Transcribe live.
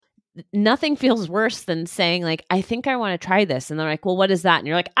nothing feels worse than saying like, I think I want to try this. And they're like, well, what is that? And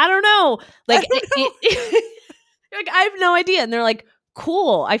you're like, I don't know. Like, you're like, I have no idea. And they're like,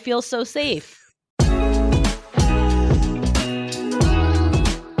 cool. I feel so safe.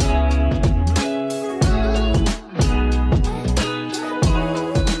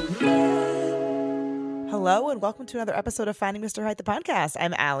 Hello and welcome to another episode of Finding Mr. Height, the podcast.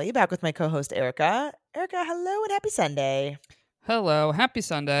 I'm Allie, back with my co-host Erica. Erica, hello and happy Sunday. Hello, happy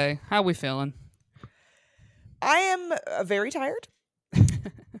Sunday. How we feeling? I am very tired.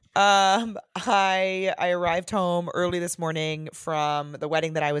 I arrived home early this morning from the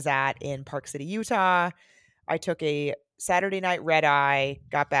wedding that I was at in Park City, Utah. I took a Saturday night red eye,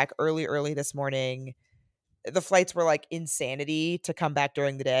 got back early this morning. The flights were like insanity to come back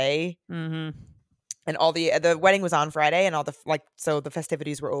during the day. Mm-hmm. And all the wedding was on Friday, and all the so the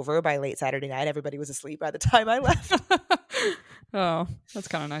festivities were over by late Saturday night. Everybody was asleep by the time I left. Oh, that's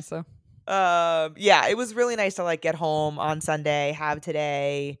kind of nice though. Yeah, it was really nice to like get home on Sunday, have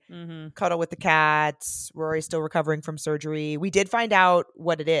today, cuddle with the cats. Rory's still recovering from surgery. We did find out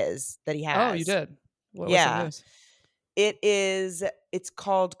what it is that he has. Oh, you did? What's yeah, the news? It's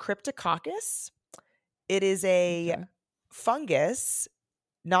called Cryptococcus. It is a fungus.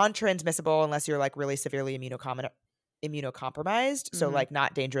 Non-transmissible unless you're like really severely immunocompromised. So like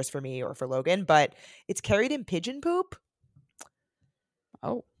not dangerous for me or for Logan, but it's carried in pigeon poop.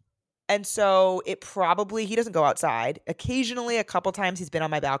 Oh. And so it probably, he doesn't go outside. Occasionally, a couple times he's been on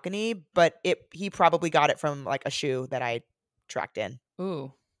my balcony, but he probably got it from like a shoe that I tracked in.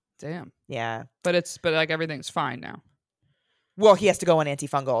 Ooh, damn. Yeah. But like everything's fine now. Well, he has to go on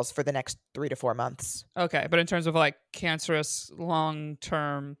antifungals for the next 3 to 4 months. Okay, but in terms of like cancerous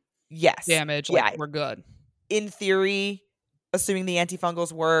long-term damage, we're good. In theory, assuming the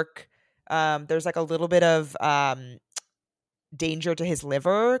antifungals work, there's like a little bit of danger to his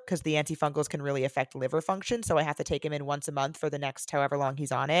liver because the antifungals can really affect liver function. So I have to take him in once a month for the next however long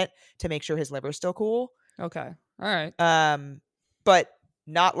he's on it to make sure his liver's still cool. Okay, all right. But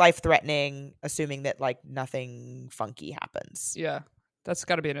not life-threatening, assuming that like nothing funky happens. Yeah, that's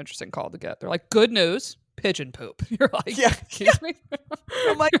got to be an interesting call to get. They're like, good news, pigeon poop. You're like, yeah, excuse me?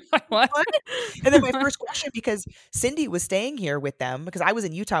 I'm like, what? And then my first question, because Cindy was staying here with them, because I was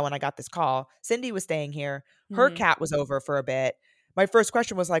in Utah when I got this call. Cindy was staying here. Her cat was over for a bit. My first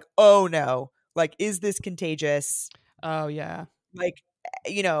question was like, oh no, like, is this contagious? Oh yeah. Like,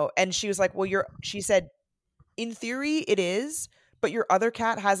 and she was like, well, she said, in theory it is, but your other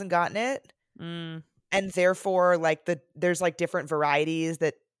cat hasn't gotten it. And therefore, like, there's like different varieties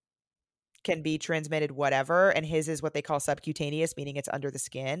that can be transmitted, whatever. And his is what they call subcutaneous, meaning it's under the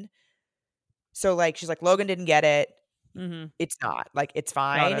skin. So like, she's like, Logan didn't get it. It's not like, it's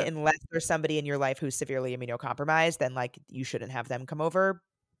fine unless there's somebody in your life who's severely immunocompromised, then like you shouldn't have them come over.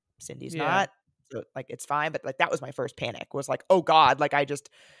 Cindy's not. So like, it's fine. But like, that was my first panic, was like, oh God, like I just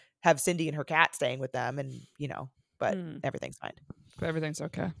have Cindy and her cat staying with them, and but everything's fine. Everything's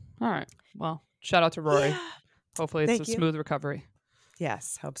okay. All right. Well, shout out to Rory. Yeah. Hopefully it's a smooth recovery.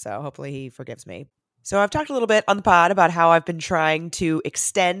 Yes, hope so. Hopefully he forgives me. So I've talked a little bit on the pod about how I've been trying to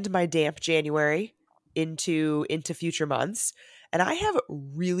extend my damp January into future months. And I have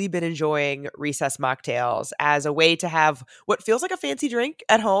really been enjoying recess mocktails as a way to have what feels like a fancy drink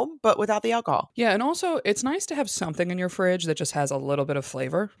at home, but without the alcohol. Yeah, and also it's nice to have something in your fridge that just has a little bit of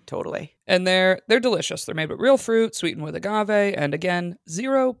flavor. Totally. And they're delicious. They're made with real fruit, sweetened with agave, and again,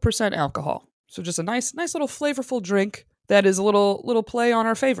 0% alcohol. So just a nice little flavorful drink that is a little play on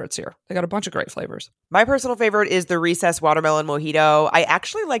our favorites here. They got a bunch of great flavors. My personal favorite is the Recess Watermelon Mojito. I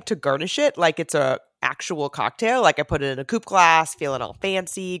actually like to garnish it like it's a actual cocktail. Like I put it in a coupe glass, feeling all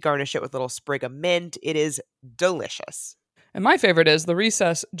fancy, garnish it with a little sprig of mint. It is delicious. And my favorite is the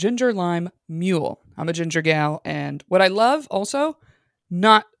Recess Ginger Lime Mule. I'm a ginger gal, and what I love also,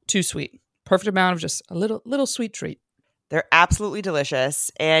 not too sweet. Perfect amount of just a little sweet treat. They're absolutely delicious,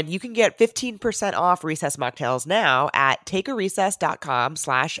 and you can get 15% off Recess mocktails now at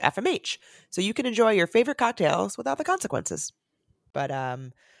takearecess.com/FMH. So you can enjoy your favorite cocktails without the consequences. But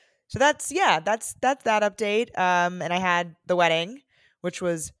so that's that update. And I had the wedding, which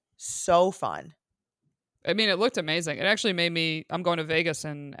was so fun. I mean, it looked amazing. It actually made me, I'm going to Vegas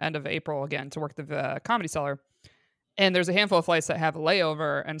in end of April again to work the Comedy Cellar. And there's a handful of flights that have a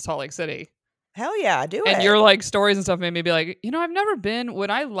layover in Salt Lake City. Hell yeah, do it. And your like stories and stuff made me be like, I've never been,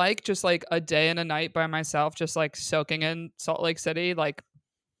 would I like just like a day and a night by myself, just like soaking in Salt Lake City, like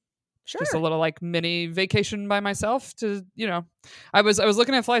sure. Just a little like mini vacation by myself to, I was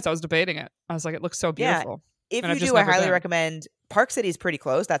looking at flights. I was debating it. I was like, it looks so beautiful. Yeah. If you do, I highly recommend Park City's pretty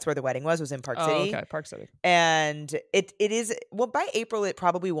close. That's where the wedding was in Park City. Okay, Park City. And it is, well, by April, it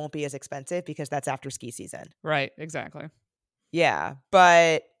probably won't be as expensive because that's after ski season. Right, exactly. Yeah,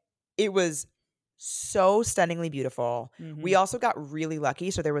 but it was so stunningly beautiful. Mhm. We also got really lucky.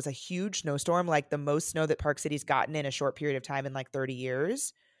 So there was a huge snowstorm, like the most snow that Park City's gotten in a short period of time in like 30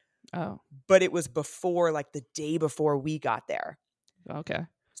 years. Oh, But it was before, like the day before we got there. okay.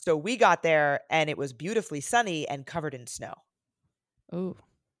 So we got there and it was beautifully sunny and covered in snow. Ooh,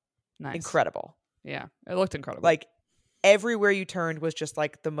 nice. Incredible. Yeah, it looked incredible. Like everywhere you turned was just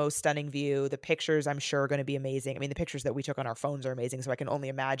like the most stunning view. The pictures, I'm sure, are going to be amazing. I mean, the pictures that we took on our phones are amazing. So I can only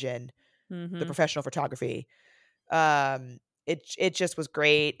imagine the professional photography. It just was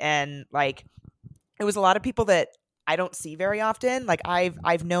great. And like, it was a lot of people that I don't see very often. Like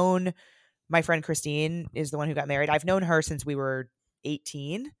I've known my friend Christine is the one who got married. I've known her since we were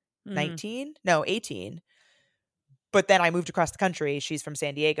 18, 19, no, 18. But then I moved across the country. She's from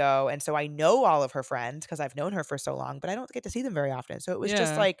San Diego. And so I know all of her friends because I've known her for so long, but I don't get to see them very often. So it was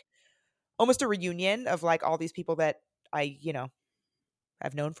just like almost a reunion of like all these people that I,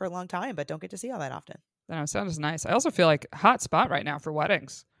 I've known for a long time, but don't get to see all that often. That sounds nice. I also feel like hot spot right now for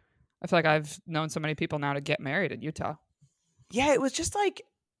weddings. I feel like I've known so many people now to get married in Utah. Yeah, it was just like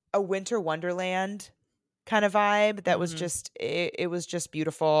a winter wonderland kind of vibe that was just, it was just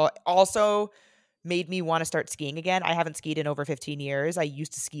beautiful. Also made me want to start skiing again. I haven't skied in over 15 years. I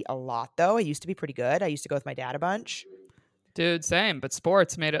used to ski a lot though. I used to be pretty good. I used to go with my dad a bunch. Dude, same. But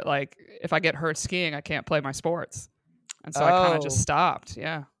sports made it like, if I get hurt skiing, I can't play my sports. And so I kind of just stopped.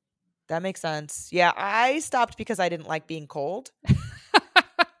 Yeah. That makes sense. Yeah, I stopped because I didn't like being cold.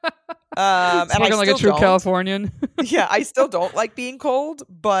 And I like a true Californian. Yeah, I still don't like being cold,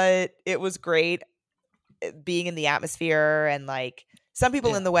 but it was great being in the atmosphere. And like some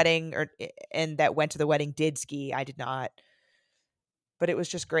people in the wedding and that went to the wedding did ski. I did not, but it was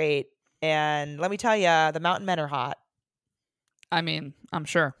just great. And let me tell you, the mountain men are hot. I mean, I'm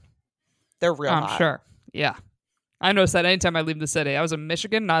sure they're real hot. I'm sure. Yeah. I noticed that anytime I leave the city. I was in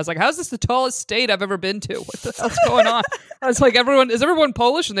Michigan and I was like, how's this the tallest state I've ever been to? What the hell's going on? I was like, is everyone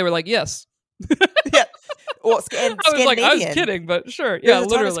Polish? And they were like, yes. Yeah. Well, I was like, I was kidding, but sure. There's yeah, a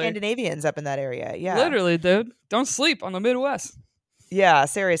literally. ton of Scandinavians up in that area. Yeah. Literally, dude. Don't sleep on the Midwest. Yeah,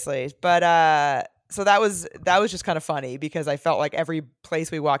 seriously. But so that was just kind of funny because I felt like every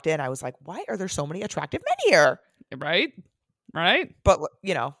place we walked in, I was like, why are there so many attractive men here? Right? But,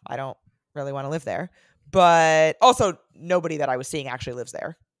 I don't really want to live there. But also, nobody that I was seeing actually lives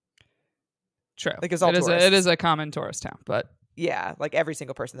there. True. Like, it's all tourists. It is a common tourist town, but... Yeah, like every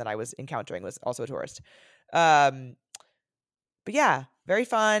single person that I was encountering was also a tourist. But yeah, very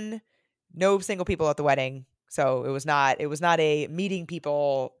fun. No single people at the wedding. So it was not a meeting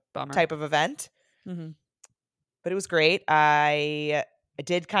people Bummer. type of event. Mm-hmm. But it was great. I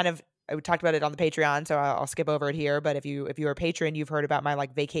talked about it on the Patreon, so I'll skip over it here. But if you're a patron, you've heard about my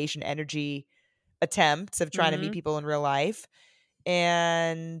like vacation energy attempts of trying to meet people in real life.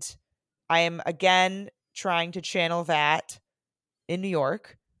 And I am again trying to channel that in New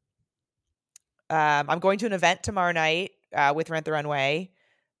York. I'm going to an event tomorrow night with Rent the Runway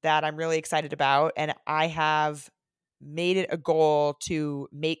that I'm really excited about. And I have made it a goal to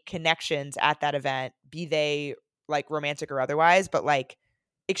make connections at that event, be they like romantic or otherwise, but like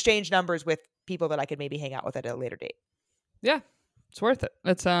exchange numbers with people that I could maybe hang out with at a later date. Yeah, it's worth it.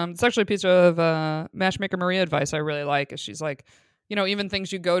 It's actually a piece of Matchmaker Maria advice I really like. Is she's like, even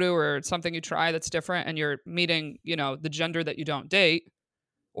things you go to or something you try that's different and you're meeting, the gender that you don't date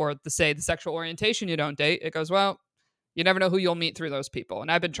or the sexual orientation you don't date, it goes, well, you never know who you'll meet through those people.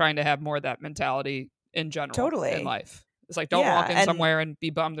 And I've been trying to have more of that mentality in general in life. It's like, don't walk in somewhere and be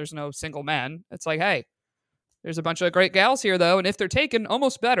bummed there's no single men. It's like, hey, there's a bunch of great gals here, though. And if they're taken,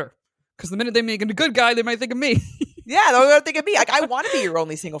 almost better. Because the minute they make it a good guy, they might think of me. Yeah, they're going to think of me. Like, I want to be your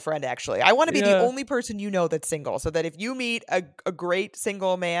only single friend, actually. I want to be the only person you know that's single. So that if you meet a great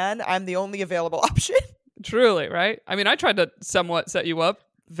single man, I'm the only available option. Truly, right? I mean, I tried to somewhat set you up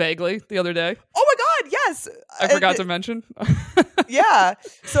vaguely the other day. Oh my God, yes. I forgot to mention. Yeah.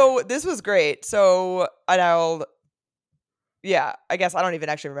 So this was great. So, I guess I don't even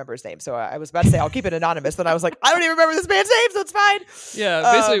actually remember his name. So I was about to say, I'll keep it anonymous. Then I was like, I don't even remember this man's name, so it's fine. Yeah,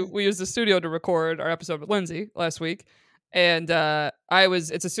 basically, we used the studio to record our episode with Lindsay last week. And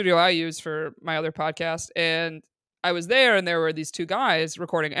it's a studio I use for my other podcast. And I was there, and there were these two guys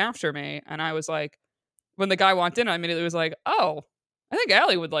recording after me. And I was like, when the guy walked in, I immediately was like, oh, I think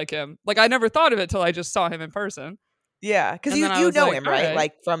Allie would like him. Like, I never thought of it till I just saw him in person. Yeah, because you know him, right?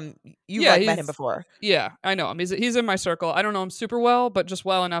 Like met him before. Yeah, I know him. He's in my circle. I don't know him super well, but just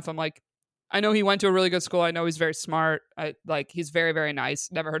well enough. I'm like, I know he went to a really good school. I know he's very smart. He's very, very nice.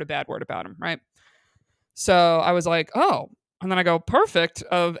 Never heard a bad word about him, right? So I was like, oh. And then I go, perfect.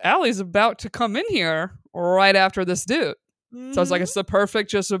 Allie's about to come in here right after this dude. So I was like, it's the perfect,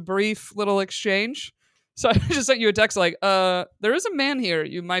 just a brief little exchange. So I just sent you a text like, there is a man here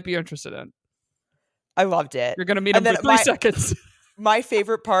you might be interested in. I loved it. You're going to meet him for 3 seconds. My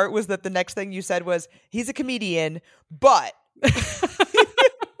favorite part was that the next thing you said was, he's a comedian, but...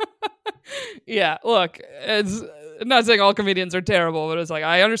 Yeah, look, I'm not saying all comedians are terrible, but it's like,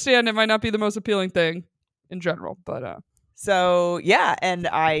 I understand it might not be the most appealing thing in general, but... So, yeah, and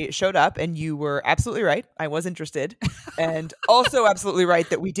I showed up, and you were absolutely right. I was interested. And also absolutely right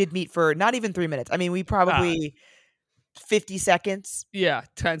that we did meet for not even 3 minutes. I mean, we probably 50 seconds. Yeah,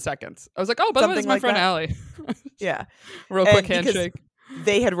 10 seconds. I was like, oh, by the way, this is my friend Allie. Yeah. Real quick handshake.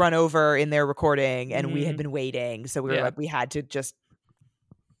 They had run over in their recording, and we had been waiting. So we were like, we had to just,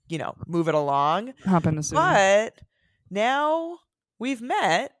 move it along. Hop in the Zoom. But now we've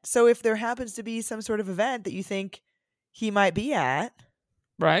met. So if there happens to be some sort of event that you think he might be at,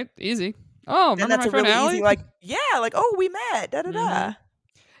 right? Easy. Oh, remember that's my friend really Allie? Easy, oh, we met. Da da da.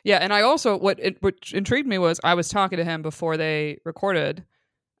 Yeah, and I also what intrigued me was I was talking to him before they recorded,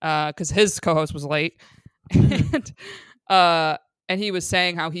 because his co-host was late, and he was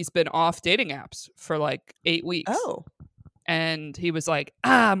saying how he's been off dating apps for like 8 weeks. Oh, and he was like,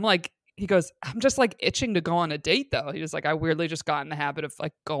 he goes, I'm just like itching to go on a date though. He was like, I weirdly just got in the habit of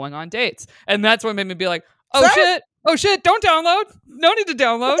like going on dates, and that's what made me be like, oh shit, don't download. No need to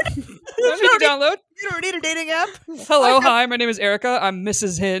download. No need to download. You don't need a dating app. Hello, hi, my name is Erica. I'm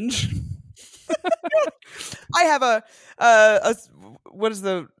Mrs. Hinge. I have a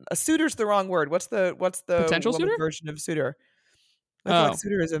suitor's the wrong word. What's the potential suitor version of suitor? I feel like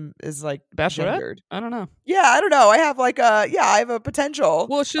suitorism is like bachelorette. gendered. I don't know. Yeah, I don't know. I have I have a potential.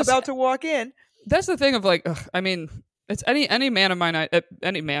 Well, it's just about to walk in. That's the thing of like, I mean, it's any man of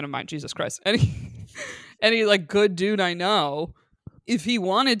mine. Jesus Christ, any like good dude I know, if he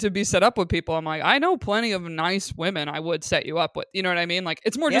wanted to be set up with people, I'm like, I know plenty of nice women I would set you up with. You know what I mean? Like,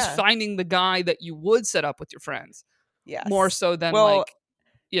 it's more just finding the guy that you would set up with your friends. Yeah. More so than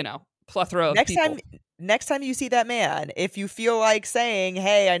plethora of people. Next time you see that man, if you feel like saying,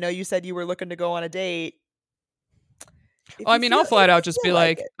 hey, I know you said you were looking to go on a date. Well, I mean, I'll flat out just be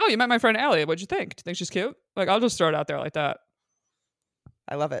like, oh, you met my friend Allie. What'd you think? Do you think she's cute? Like, I'll just throw it out there like that.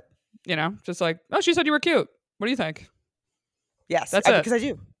 I love it. Just like, oh, she said you were cute. What do you think? Yes. That's it. Because I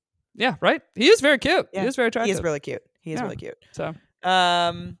do. Yeah, right? He is very cute. Yeah. He is very attractive. He is really cute. Really cute. So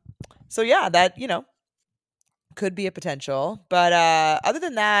yeah, that, could be a potential. But Oh, other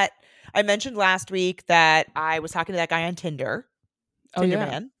than that, I mentioned last week that I was talking to that guy on Tinder. Tinder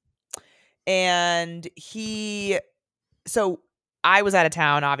man. And so I was out of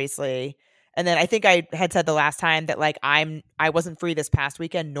town, obviously. And then I think I had said the last time that like I wasn't free this past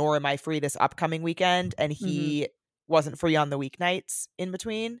weekend, nor am I free this upcoming weekend. And he wasn't free on the weeknights in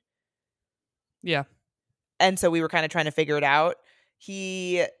between. Yeah. And so we were kind of trying to figure it out.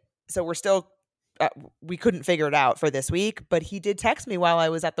 So we're still, we couldn't figure it out for this week, but he did text me while I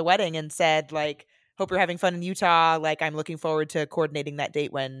was at the wedding and said like, hope you're having fun in Utah. Like, I'm looking forward to coordinating that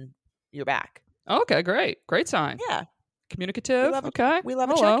date when you're back. Okay, great. Great sign. Yeah. Communicative. We love a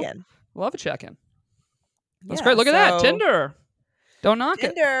check-in. Love a check-in. That's great. Look at that. Tinder. Don't knock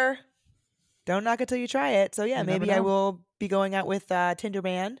it. Tinder. Don't knock it till you try it. So yeah, maybe I will be going out with Tinder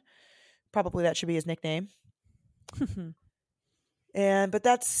Man. Probably that should be his nickname. But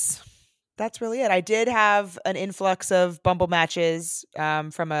that's really it. I did have an influx of Bumble matches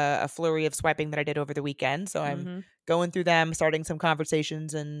from a flurry of swiping that I did over the weekend. So I'm going through them, starting some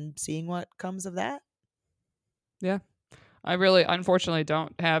conversations and seeing what comes of that. Yeah. I really, unfortunately,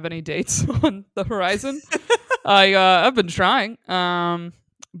 don't have any dates on the horizon. I've been trying,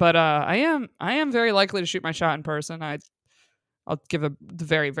 but I am very likely to shoot my shot in person. I'll give a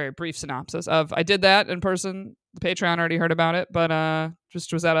very, very brief synopsis of I did that in person. The Patreon already heard about it, but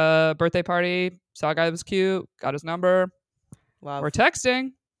just was at a birthday party, saw a guy that was cute, got his number. Love. We're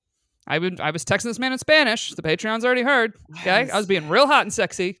texting. I was texting this man in Spanish. The Patreon's already heard. Okay, Nice. I was being real hot and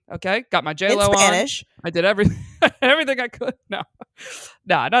sexy. Okay, got my J-Lo In Spanish. on. I did everything I could. No,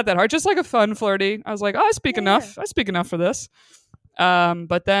 not that hard. Just like a fun flirty. I was like, oh, I speak enough. I speak enough for this.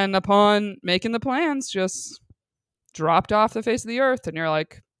 But then upon making the plans, just dropped off the face of the earth, and you're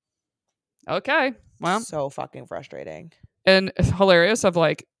like, okay, well, so fucking frustrating. And it's hilarious. Of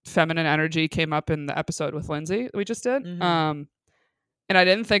like feminine energy came up in the episode with Lindsay we just did. And I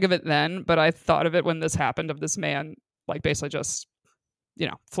didn't think of it then, but I thought of it when this happened, of this man, like basically just,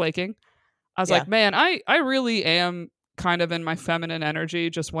 flaking. I was like, man, I really am kind of in my feminine energy,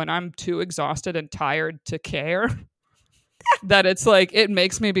 just when I'm too exhausted and tired to care, that it's like, it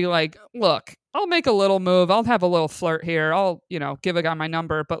makes me be like, look, I'll make a little move. I'll have a little flirt here. I'll, give a guy my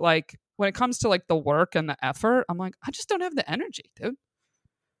number. But like, when it comes to like the work and the effort, I'm like, I just don't have the energy, dude.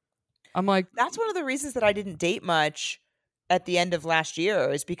 I'm like, that's one of the reasons that I didn't date much at the end of last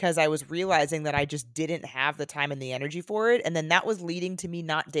year, is because I was realizing that I just didn't have the time and the energy for it. And then that was leading to me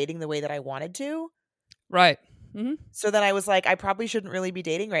not dating the way that I wanted to. right. Mm-hmm. So then I was like, I probably shouldn't really be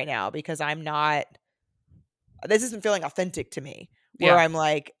dating right now, because this isn't feeling authentic to me, where I'm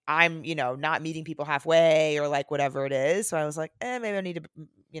like, I'm, not meeting people halfway or like whatever it is. So I was like, maybe I need to,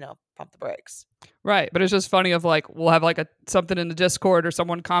 pump the brakes. Right. But it's just funny of like, we'll have like something in the Discord or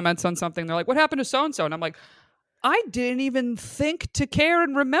someone comments on something. They're like, what happened to so-and-so? And I'm like, I didn't even think to care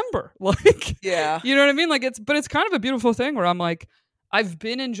and remember. Like, yeah, you know what I mean? Like, it's kind of a beautiful thing where I'm like, I've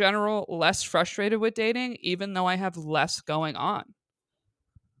been in general less frustrated with dating, even though I have less going on.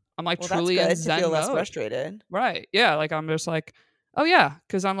 I'm like, truly in Zen to feel mode. less frustrated. Right. Yeah. Like, I'm just like, oh yeah.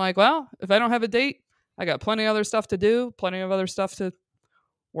 Cause I'm like, well, if I don't have a date, I got plenty of other stuff to do, plenty of other stuff to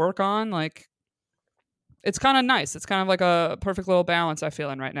work on. Like, it's kind of nice. It's kind of like a perfect little balance I feel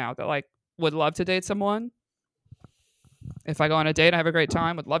in right now, that like, would love to date someone. If I go on a date, I have a great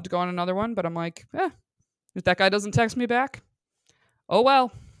time, would love to go on another one, but I'm like, if that guy doesn't text me back, oh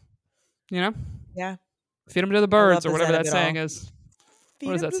well. Yeah. Feed him to the birds, or whatever that saying is.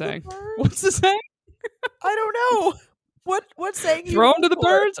 What is that saying? What's the saying? I don't know. What saying? Throw him to the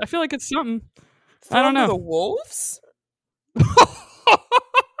birds? I feel like it's something. I don't know. To the wolves?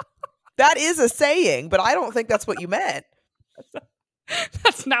 That is a saying, but I don't think that's what you meant.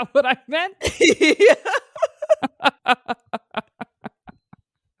 That's not what I meant.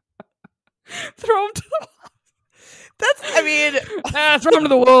 Throw him to the throw him to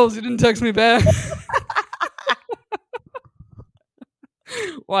the wolves. You didn't text me back.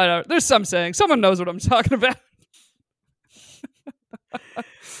 Whatever. There's some saying. Someone knows what I'm talking about.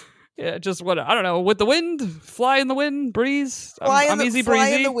 Yeah, just what, I don't know. With the wind, fly in the wind, breeze. I'm easy breezy. Fly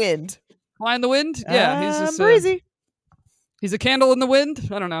in the wind. Fly in the wind. Yeah, he's just breezy. He's a candle in the wind.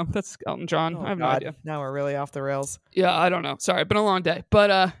 I don't know. That's Elton John. I have no idea. Now we're really off the rails. Yeah, I don't know. Sorry, been a long day.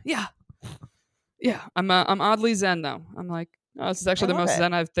 But yeah. I'm oddly zen though. I'm like, this is actually the most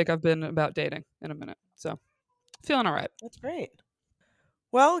zen I think I've been about dating in a minute. So feeling all right. That's great.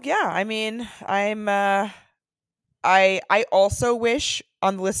 Well, yeah. I mean, I also wish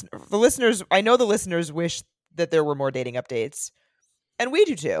on the listeners. I know the listeners wish that there were more dating updates, and we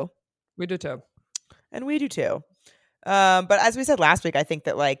do too. We do too. And we do too. But as we said last week, I think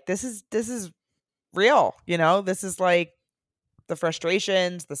that like this is real. This is like the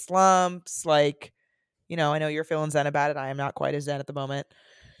frustrations, the slumps. Like, I know you're feeling zen about it. I am not quite as zen at the moment.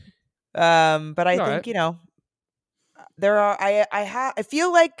 But I think there are. I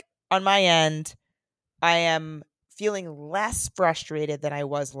feel like on my end, I am feeling less frustrated than I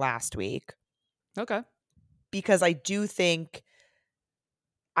was last week. Okay. Because I do think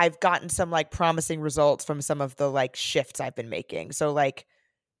I've gotten some like promising results from some of the like shifts I've been making. So like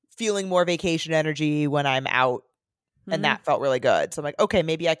feeling more vacation energy when I'm out, and that felt really good. So I'm like, okay,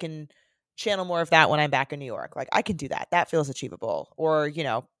 maybe I can channel more of that when I'm back in New York. Like I can do that. That feels achievable. Or,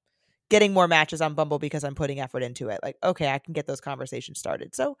 getting more matches on Bumble because I'm putting effort into it. Like, okay, I can get those conversations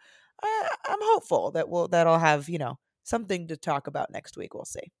started. So I'm hopeful that I'll have, something to talk about next week. We'll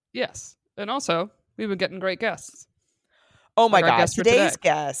see. Yes. And also, we've been getting great guests. Oh my God. Today's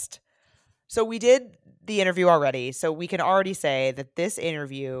guest. So we did the interview already. So we can already say that this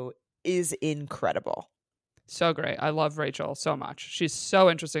interview is incredible. So great. I love Rachel so much. She's so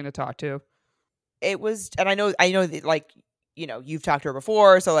interesting to talk to. It was, and I know that like, you've talked to her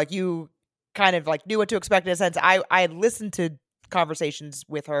before. So like you kind of like knew what to expect in a sense. I had listened to conversations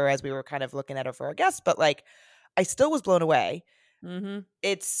with her as we were kind of looking at her for a guest, but like I still was blown away. Her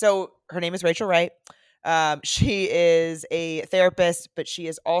name is Rachel Wright. She is a therapist, but she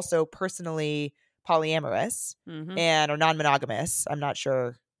is also personally polyamorous or non-monogamous. I'm not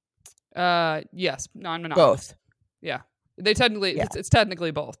sure. Yes, non-monogamous. Both. Yeah. They technically, it's technically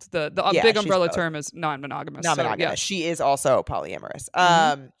both. The big umbrella term is non-monogamous. Non-monogamous. So, yeah. She is also polyamorous.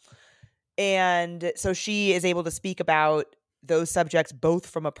 And so she is able to speak about those subjects both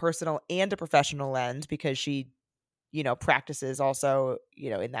from a personal and a professional lens because she, practices also,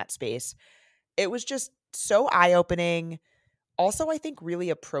 in that space. It was just so eye-opening. Also, I think really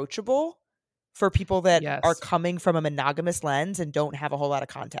approachable for people that are coming from a monogamous lens and don't have a whole lot of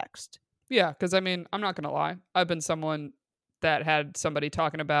context. Yeah, because I mean, I'm not going to lie. I've been someone that had somebody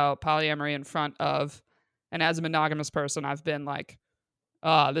talking about polyamory in front of, and as a monogamous person, I've been like,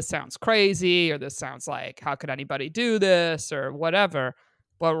 this sounds crazy, or this sounds like, how could anybody do this, or whatever.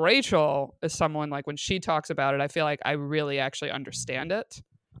 But Rachel is someone, like, when she talks about it, I feel like I really actually understand it.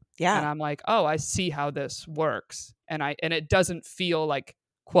 Yeah. And I'm like, oh, I see how this works. And it doesn't feel like,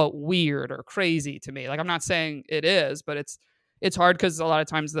 quote, weird or crazy to me. Like, I'm not saying it is, but it's hard because a lot of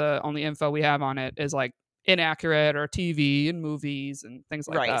times the only info we have on it is like inaccurate, or TV and movies and things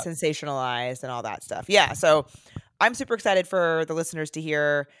like that. Sensationalized and all that stuff. Yeah. So I'm super excited for the listeners to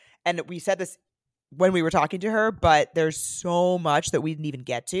hear. And we said this when we were talking to her, but there's so much that we didn't even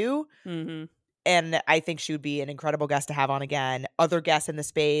get to. Mm-hmm. And I think she would be an incredible guest to have on again. Other guests in the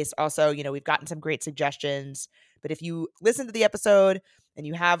space. Also, we've gotten some great suggestions. But if you listen to the episode and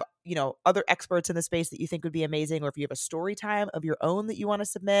you have, other experts in the space that you think would be amazing, or if you have a story time of your own that you want to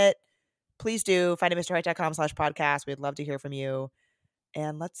submit, please do. findingmrheight.com/podcast. We'd love to hear from you.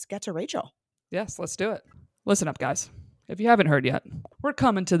 And let's get to Rachel. Yes, let's do it. Listen up, guys. If you haven't heard yet, we're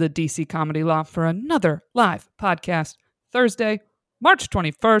coming to the DC Comedy Loft for another live podcast Thursday, March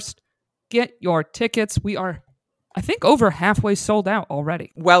 21st. Get your tickets. We are, I think, over halfway sold out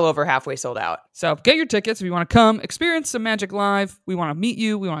already. Well over halfway sold out. So get your tickets if you want to come experience some magic live. We want to meet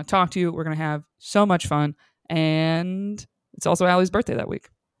you. We want to talk to you. We're going to have so much fun. And it's also Allie's birthday that week.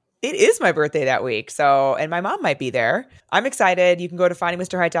 It is my birthday that week. So, and my mom might be there. I'm excited. You can go to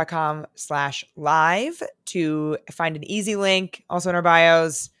findingmrheight.com/live to find an easy link, also in our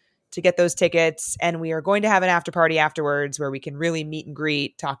bios, to get those tickets. And we are going to have an after party afterwards where we can really meet and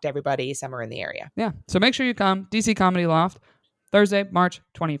greet, talk to everybody somewhere in the area. Yeah. So make sure you come. DC Comedy Loft, Thursday, March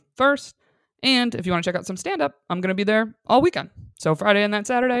 21st. And if you want to check out some stand-up, I'm going to be there all weekend. So Friday and that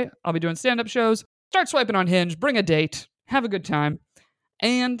Saturday, I'll be doing stand-up shows. Start swiping on Hinge, bring a date, have a good time.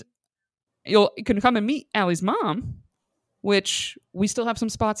 And you can come and meet Allie's mom, which we still have some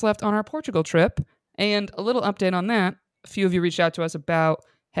spots left on our Portugal trip. And a little update on that. A few of you reached out to us about,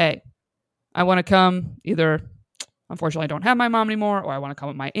 hey, I want to come. Either, unfortunately, I don't have my mom anymore, or I want to come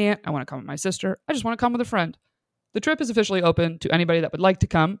with my aunt. I want to come with my sister. I just want to come with a friend. The trip is officially open to anybody that would like to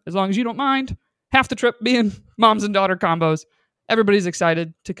come, as long as you don't mind. Half the trip being moms and daughter combos. Everybody's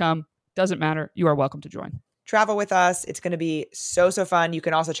excited to come. Doesn't matter. You are welcome to join. Travel with us. It's going to be so fun. You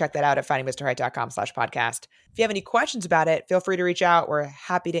can also check that out at findingmrheight.com/podcast. If you have any questions about it, feel free to reach out. We're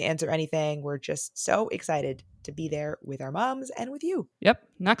happy to answer anything. We're just so excited to be there with our moms and with you. Yep.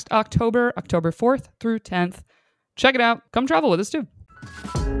 Next October 4th through 10th. Check it out. Come travel with us too.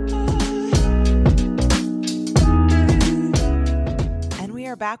 And we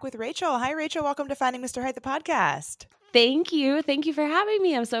are back with Rachel. Hi, Rachel. Welcome to Finding Mr. Height, the podcast. Thank you. Thank you for having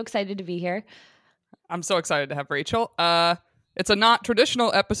me. I'm so excited to be here. I'm so excited to have Rachel. It's a not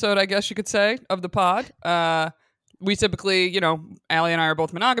traditional episode, I guess you could say, of the pod. We typically, Allie and I are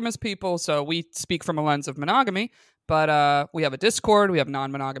both monogamous people, so we speak from a lens of monogamy. But we have a Discord. We have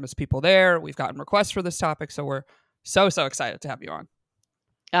non-monogamous people there. We've gotten requests for this topic, so we're so excited to have you on.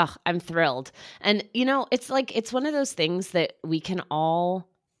 Oh, I'm thrilled. And, it's one of those things that we can all...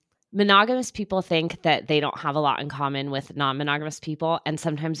 Monogamous people think that they don't have a lot in common with non-monogamous people, and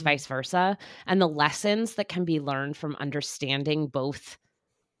sometimes vice versa. And the lessons that can be learned from understanding both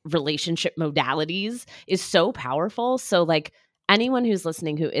relationship modalities is so powerful. So anyone who's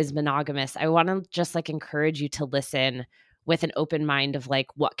listening who is monogamous, I want to just encourage you to listen with an open mind of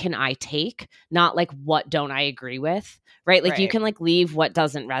what can I take? Not what don't I agree with, right? You can leave what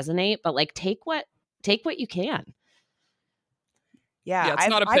doesn't resonate, but take what you can. Yeah, it's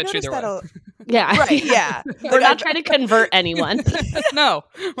not a pitch either way. Yeah. Right, yeah. We're not trying to convert anyone. No,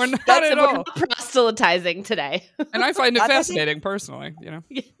 we're not at all. We're not proselytizing today. And I find it fascinating personally,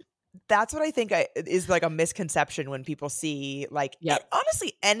 That's what I think is a misconception when people see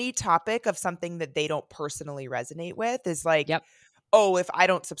honestly any topic of something that they don't personally resonate with is oh, if I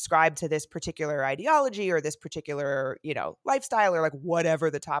don't subscribe to this particular ideology or this particular, lifestyle or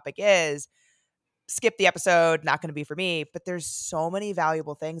whatever the topic is, skip the episode, not going to be for me. But there's so many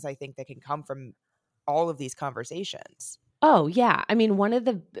valuable things I think that can come from all of these conversations. Oh yeah. I mean, one of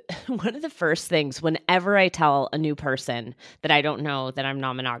the first things whenever I tell a new person that I don't know that I'm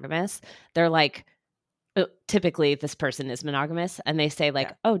non-monogamous, they're like, typically this person is monogamous, and they say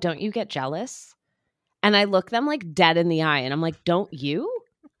oh, don't you get jealous? And I look them dead in the eye and I'm like, don't you?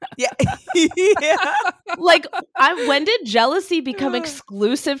 Yeah. Yeah. When did jealousy become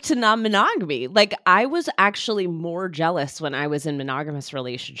exclusive to non-monogamy? I was actually more jealous when I was in monogamous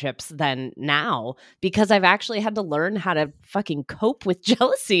relationships than now, because I've actually had to learn how to fucking cope with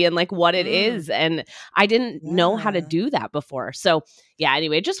jealousy and what it is. And I didn't know how to do that before. So yeah,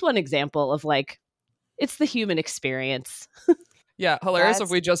 anyway, just one example of it's the human experience. Yeah. Hilarious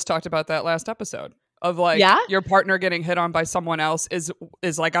if we just talked about that last episode. of like Yeah? your partner getting hit on by someone else is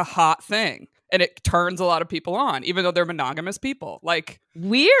like a hot thing. And it turns a lot of people on, even though they're monogamous people. Like,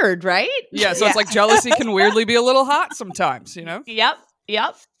 Weird, right? yeah, so Yeah. it's like jealousy can weirdly be a little hot sometimes, you know? Yep.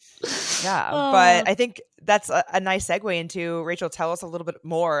 Yeah. Oh. But I think that's a nice segue into, Rachel, tell us a little bit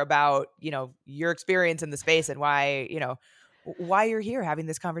more about, your experience in the space and why you're here having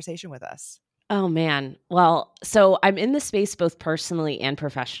this conversation with us. Oh, man. Well, so I'm in the space both personally and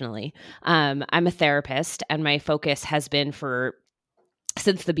professionally. I'm a therapist, and my focus has been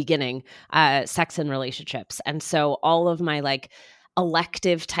since the beginning, sex and relationships. And so all of my like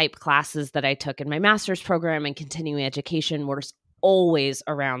elective type classes that I took in my master's program and continuing education were always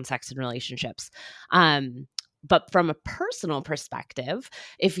around sex and relationships. But from a personal perspective,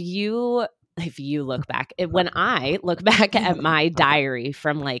 if you look back, when I look back at my diary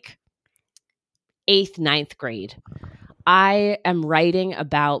from like 8th, 9th grade, I am writing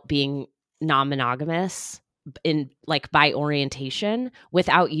about being non-monogamous in like by orientation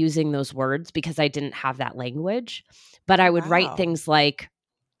without using those words because I didn't have that language. But I would write things like,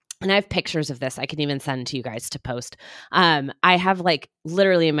 and I have pictures of this I can even send to you guys to post. I have like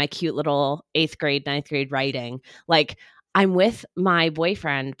literally in my cute little 8th grade, 9th grade writing, like I'm with my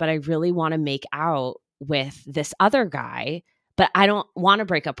boyfriend, but I really want to make out with this other guy, but I don't want to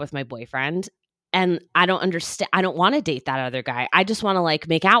break up with my boyfriend. And I don't understand. I don't want to date that other guy. I just want to like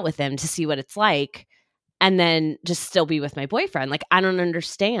make out with him to see what it's like and then just still be with my boyfriend. Like, I don't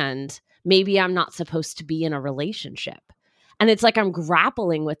understand. Maybe I'm not supposed to be in a relationship. And it's like I'm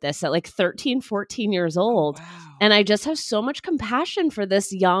grappling with this at like 13, 14 years old. Oh, wow. And I just have so much compassion for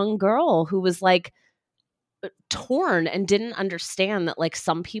this young girl who was like torn and didn't understand that like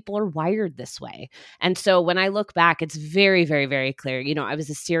some people are wired this way. And so when I look back, it's very, very, very clear. I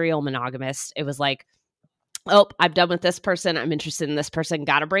was a serial monogamist. It was like, oh, I'm done with this person. I'm interested in this person.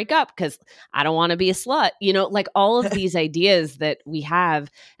 Got to break up because I don't want to be a slut. Like all of these ideas that we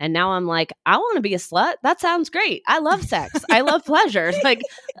have. And now I'm like, I want to be a slut. That sounds great. I love sex. I love pleasure. Like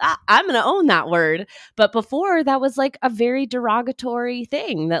I'm going to own that word. But before that was like a very derogatory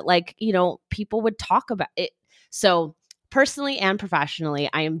thing that like, people would talk about it. So personally and professionally,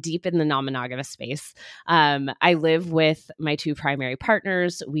 I am deep in the non-monogamous space. I live with my 2 primary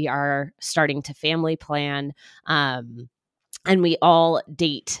partners. We are starting to family plan, and we all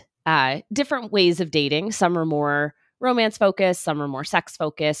date different ways of dating. Some are more romance focused, some are more sex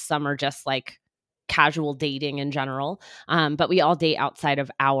focused, some are just like casual dating in general. But we all date outside of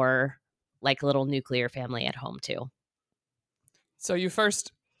our like little nuclear family at home too. So you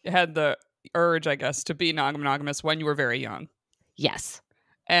first had the urge, I guess, to be non-monogamous when you were very young. Yes.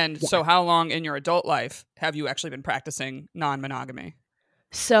 And so how long in your adult life have you actually been practicing non-monogamy?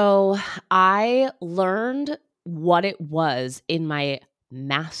 So I learned what it was in my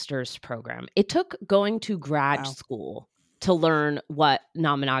master's program. It took going to grad school to learn what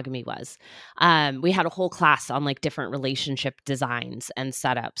non-monogamy was. We had a whole class on like different relationship designs and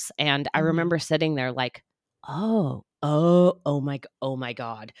setups. And I remember sitting there like, oh my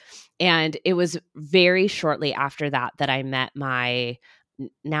God. And it was very shortly after that I met my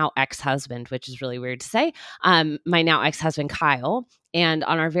now ex-husband, which is really weird to say, my now ex-husband, Kyle. And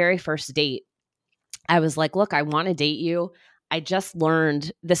on our very first date, I was like, look, I want to date you. I just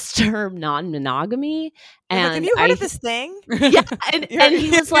learned this term non-monogamy. And like, have you heard of this thing? Yeah. And he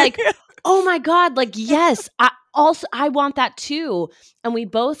was like, oh my God, like, yes, I want that too. And we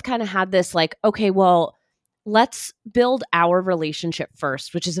both kind of had this like, okay, well, let's build our relationship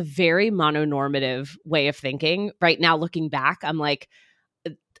first, which is a very mononormative way of thinking. Right now, looking back, I'm like,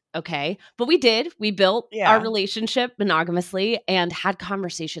 okay. But we built our relationship monogamously and had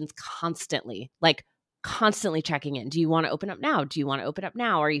conversations constantly, like constantly checking in. Do you want to open up now? Do you want to open up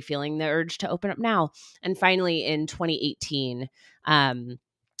now? Are you feeling the urge to open up now? And finally in 2018,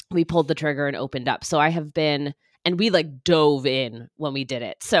 we pulled the trigger and opened up. So I have been, and we like dove in when we did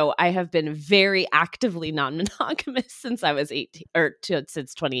it. So I have been very actively non-monogamous since I was 18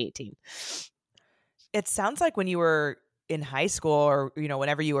 since 2018. It sounds like when you were in high school or,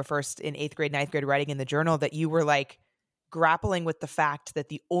 whenever you were first in 8th grade, 9th grade writing in the journal, that you were like grappling with the fact that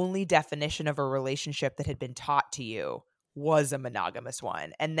the only definition of a relationship that had been taught to you was a monogamous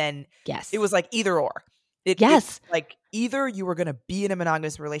one. And then it was like either or. It's like either you were going to be in a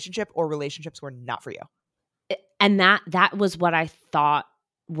monogamous relationship or relationships were not for you. And that was what I thought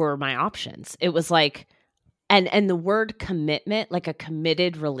were my options. It was like, and the word commitment, like a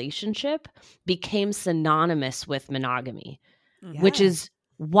committed relationship, became synonymous with monogamy, which is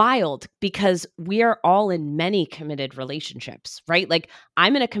wild because we are all in many committed relationships, right? Like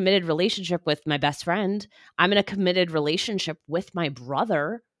I'm in a committed relationship with my best friend. I'm in a committed relationship with my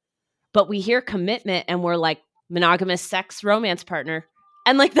brother. but we hear commitment and we're like monogamous sex romance partner.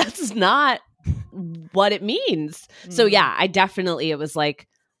 And like, that's not what it means. So yeah, it was like,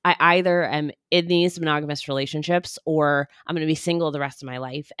 I either am in these monogamous relationships or I'm going to be single the rest of my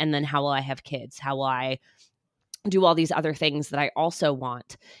life. And then how will I have kids? How will I do all these other things that I also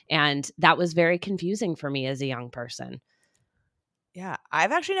want? And that was very confusing for me as a young person. Yeah,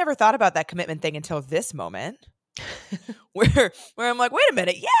 I've actually never thought about that commitment thing until this moment. where I'm like, wait a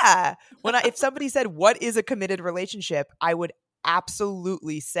minute, yeah. If somebody said, what is a committed relationship, I would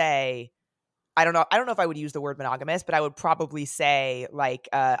absolutely say, I don't know if I would use the word monogamous, but I would probably say like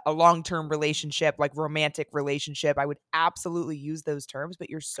a long-term relationship, like romantic relationship. I would absolutely use those terms, but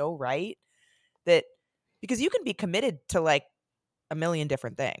you're so right that because you can be committed to like a million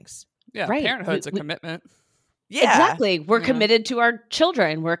different things. Yeah, right. Parenthood's a commitment. Yeah, exactly. We're committed to our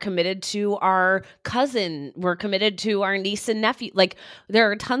children. We're committed to our cousin. We're committed to our niece and nephew. Like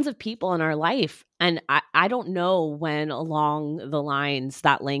there are tons of people in our life. And I don't know when along the lines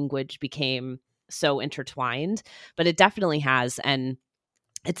that language became so intertwined, but it definitely has. And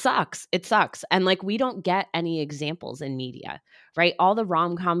it sucks. It sucks. And like, we don't get any examples in media, right? All the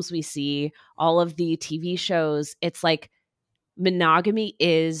rom-coms we see, all of the TV shows, it's like, monogamy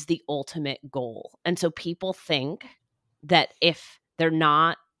is the ultimate goal. And so people think that if they're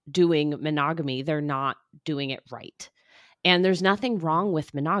not doing monogamy, they're not doing it right. And there's nothing wrong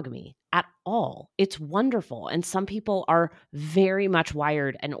with monogamy at all. It's wonderful. And some people are very much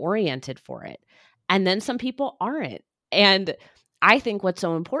wired and oriented for it. And then some people aren't. And I think what's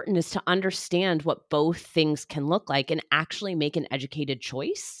so important is to understand what both things can look like and actually make an educated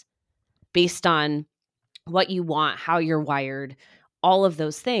choice based on what you want, how you're wired, all of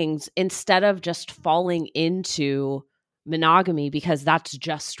those things, instead of just falling into monogamy because that's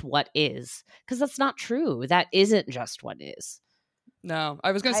just what is. Because that's not true. That isn't just what is. No,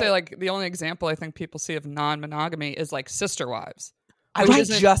 I was going to say like the only example I think people see of non-monogamy is like sister wives. I was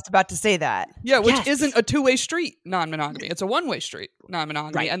just about to say that. Yeah, which isn't a two-way street, non-monogamy. It's a one-way street,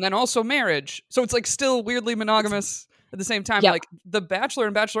 non-monogamy. Right. And then also marriage. So it's like still weirdly monogamous. At the same time, like The Bachelor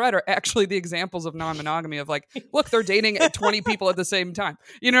and Bachelorette are actually the examples of non-monogamy of like, look, they're dating 20 people at the same time.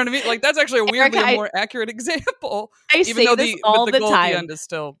 You know what I mean? Like that's actually a weirdly more accurate example. Even though the goal at the end is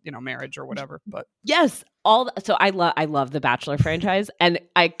still, marriage or whatever. But yes, so I love the Bachelor franchise, and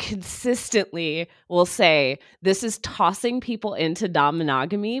I consistently will say this is tossing people into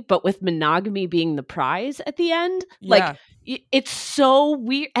non-monogamy, but with monogamy being the prize at the end. Like it's so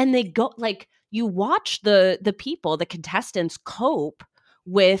weird, and they go like. You watch the people, the contestants cope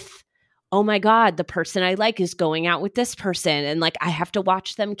with, oh my God, the person I like is going out with this person. And like, I have to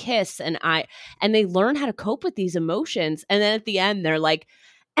watch them kiss. And they learn how to cope with these emotions. And then at the end, they're like,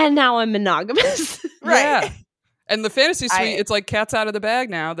 and now I'm monogamous. Right. Yeah. And the fantasy suite, it's like cat's out of the bag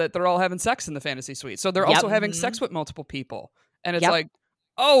now that they're all having sex in the fantasy suite. So they're also having sex with multiple people. And it's like,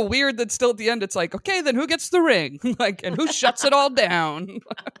 oh, weird that still at the end it's like, okay, then who gets the ring? Like, and who shuts it all down?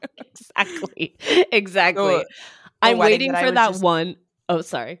 Exactly. So, I'm waiting for that one. Oh,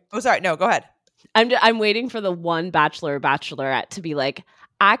 sorry. Oh, sorry. No, go ahead. I'm waiting for the one bachelor or bachelorette to be like,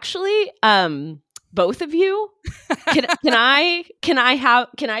 actually, both of you, can I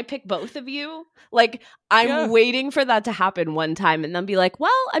pick both of you? Like, I'm waiting for that to happen one time and then be like,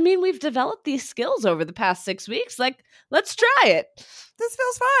 well, I mean, we've developed these skills over the past 6 weeks. Like, let's try it. This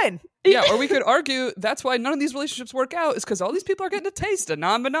feels fine. Yeah, or we could argue that's why none of these relationships work out is because all these people are getting a taste of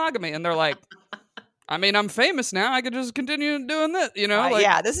non-monogamy. And they're like, I mean, I'm famous now. I could just continue doing this, like,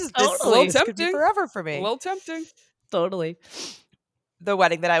 yeah, this is a little tempting forever for me. A little tempting. Totally. The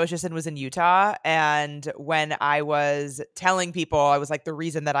wedding that I was just in was in Utah. And when I was telling people, I was like, the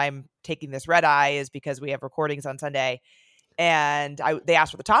reason that I'm taking this red eye is because we have recordings on Sunday. And they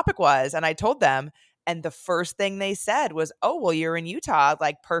asked what the topic was. And I told them. And the first thing they said was, oh, well, you're in Utah.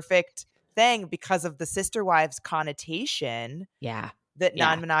 Like, perfect thing because of the sister wives connotation. Yeah. That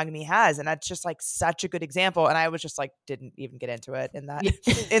non-monogamy has. And that's just like such a good example. And I was just like, didn't even get into it in that,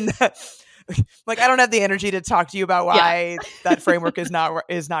 like, I don't have the energy to talk to you about why that framework is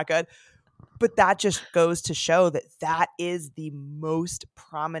not good. But that just goes to show that is the most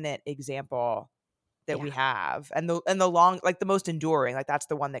prominent example that we have. And the long, like the most enduring, like that's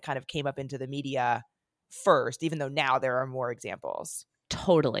the one that kind of came up into the media first, even though now there are more examples.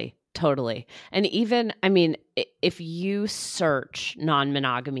 Totally. And even, I mean, if you search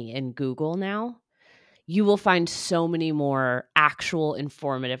non-monogamy in Google now, you will find so many more actual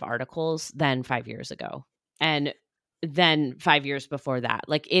informative articles than 5 years ago. And then 5 years before that.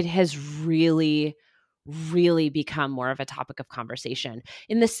 Like, it has really, really become more of a topic of conversation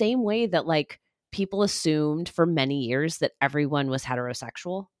in the same way that like people assumed for many years that everyone was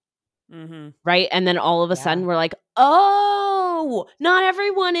heterosexual. right? And then all of a sudden we're like, oh, not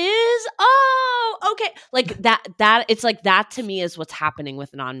everyone is. Oh, okay. Like that it's like that to me is what's happening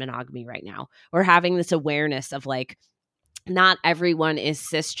with non-monogamy right now. We're having this awareness of like, not everyone is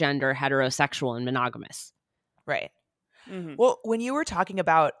cisgender, heterosexual, and monogamous. Right. Well, when you were talking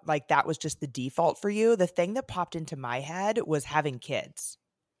about like that was just the default for you, the thing that popped into my head was having kids.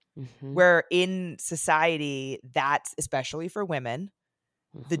 Where in society, that's especially for women,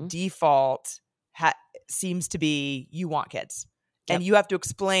 the default seems to be you want kids. And you have to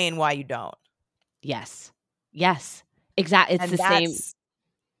explain why you don't. Yes. Exactly. It's the same.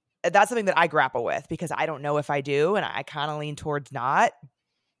 That's something that I grapple with because I don't know if I do, and I kind of lean towards not.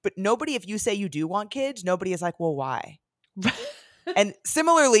 But nobody, if you say you do want kids, nobody is like, well, why? And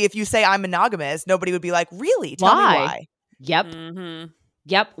similarly, if you say I'm monogamous, nobody would be like, really? Tell me why. Yep.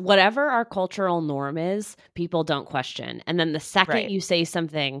 Whatever our cultural norm is, people don't question. And then the second you say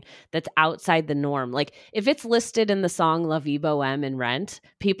something that's outside the norm, like if it's listed in the song La Vie Boheme in Rent,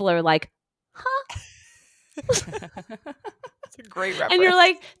 people are like, huh? It's a great reference. And you're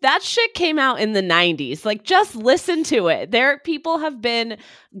like, that shit came out in the 90s. Like, just listen to it. People have been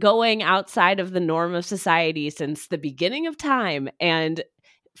going outside of the norm of society since the beginning of time. And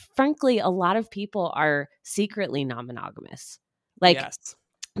frankly, a lot of people are secretly non-monogamous. Like,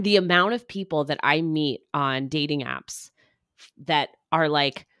 the amount of people that I meet on dating apps that are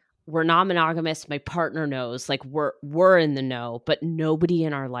like, we're non-monogamous, my partner knows, like we're in the know, but nobody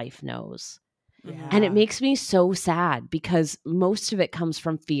in our life knows. And it makes me so sad because most of it comes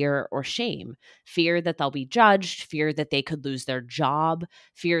from fear or shame. Fear that they'll be judged, fear that they could lose their job,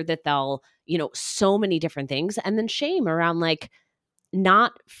 fear that they'll, so many different things. And then shame around like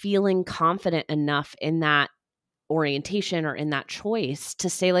not feeling confident enough in that orientation or in that choice to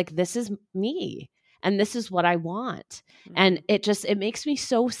say like, this is me and this is what I want. And it makes me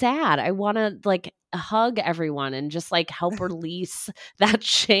so sad. I want to like hug everyone and just like help release that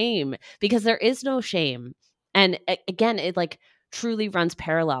shame because there is no shame. And again, it like truly runs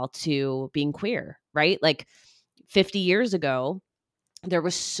parallel to being queer, right? Like 50 years ago, there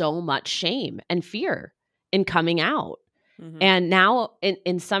was so much shame and fear in coming out. And now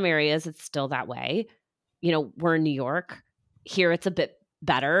in some areas, it's still that way. We're in New York. Here it's a bit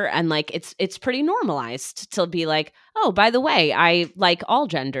better. And like, it's pretty normalized to be like, oh, by the way, I like all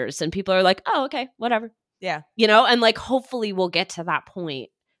genders. And people are like, oh, okay, whatever. Yeah. And like, hopefully we'll get to that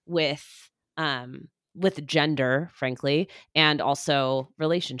point with gender, frankly, and also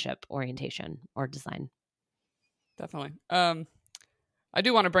relationship orientation or design. Definitely. I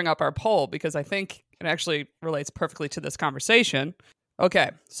do want to bring up our poll because I think it actually relates perfectly to this conversation.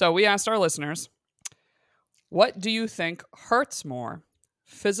 Okay. So we asked our listeners, what do you think hurts more,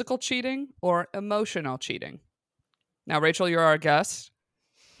 physical cheating or emotional cheating? Now, Rachel, you're our guest.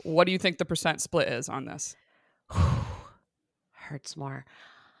 What do you think the percent split is on this? Hurts more.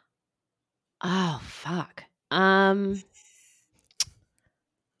 Oh, fuck. I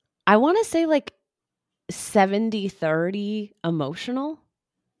want to say like 70-30 emotional.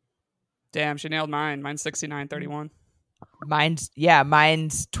 Damn, she nailed mine. Mine's 69-31. Mine's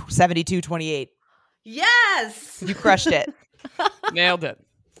 72-28. Yes. You crushed it. Nailed it.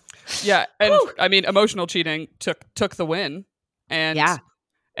 Yeah. And I mean, emotional cheating took the win. And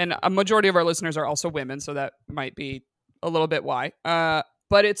a majority of our listeners are also women. So that might be a little bit why.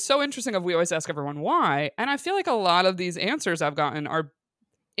 But it's so interesting we always ask everyone why. And I feel like a lot of these answers I've gotten are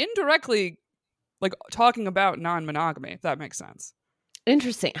indirectly like talking about non-monogamy, if that makes sense.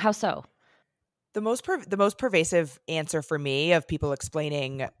 Interesting. How so? The most pervasive answer for me of people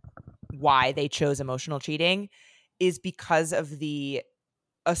explaining why they chose emotional cheating is because of the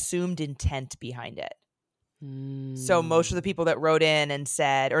assumed intent behind it. So most of the people that wrote in and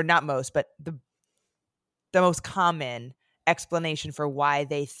said, or not most, but the most common explanation for why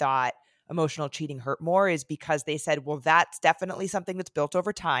they thought emotional cheating hurt more is because they said, well, that's definitely something that's built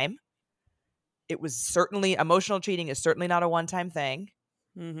over time. It was certainly, emotional cheating is certainly not a one-time thing.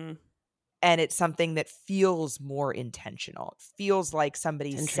 Mm-hmm. And it's something that feels more intentional. It feels like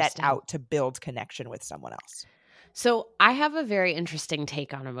somebody set out to build connection with someone else. So I have a very interesting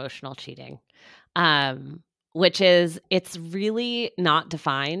take on emotional cheating, which is it's really not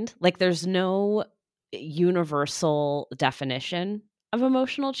defined. Like there's no universal definition of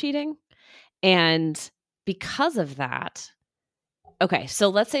emotional cheating. And because of that, okay, so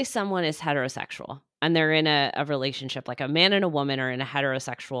let's say someone is heterosexual and they're in a relationship, like a man and a woman are in a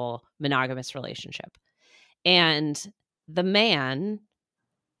heterosexual monogamous relationship. And the man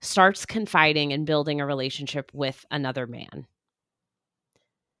starts confiding and building a relationship with another man.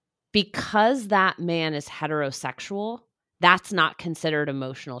 Because that man is heterosexual, that's not considered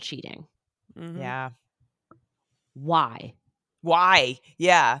emotional cheating. Yeah. Why?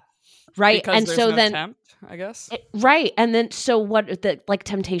 Yeah. Right. Because and there's so no then tempt, I guess. right. And then so what the like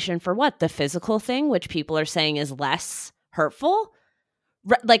temptation for what? The physical thing, which people are saying is less hurtful.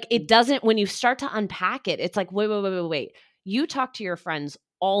 Like it doesn't, when you start to unpack it, it's like, wait. You talk to your friends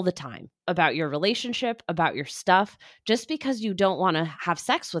all the time about your relationship, about your stuff. Just because you don't want to have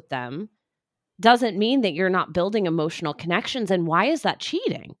sex with them doesn't mean that you're not building emotional connections. And why is that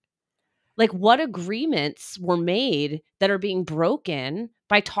cheating? Like, what agreements were made that are being broken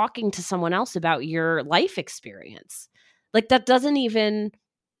by talking to someone else about your life experience? Like, that doesn't even,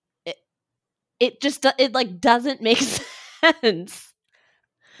 it like doesn't make sense.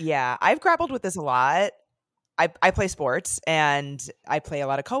 Yeah. I've grappled with this a lot. I play sports and I play a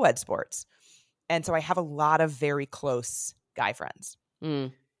lot of co-ed sports. And so I have a lot of very close guy friends.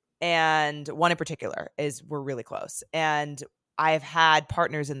 And one in particular is we're really close. And I've had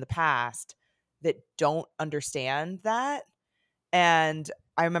partners in the past that don't understand that. And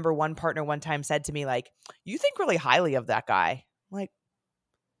I remember one partner one time said to me, like, you think really highly of that guy. I'm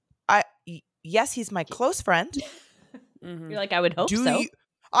like, yes, he's my close friend. You're like, I would hope so.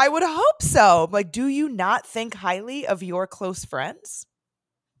 I would hope so. Like, do you not think highly of your close friends?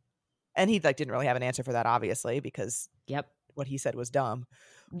 And he like didn't really have an answer for that, obviously, because what he said was dumb.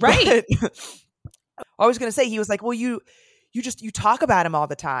 Right. But I was gonna say, he was like, well, you talk about him all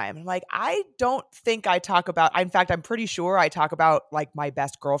the time. I'm like, I don't think I talk about, in fact, I'm pretty sure I talk about like my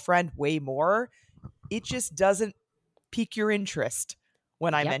best girlfriend way more. It just doesn't pique your interest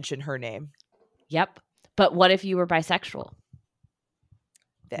when I mention her name. Yep. But what if you were bisexual?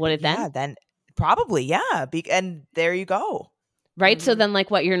 Would it then? Yeah, then probably, yeah. And there you go. Right. So then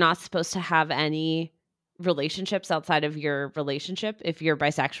like what, you're not supposed to have any relationships outside of your relationship if you're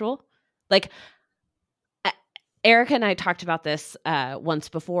bisexual? Like Erica and I talked about this once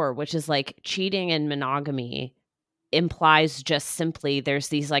before, which is like cheating and monogamy implies just simply there's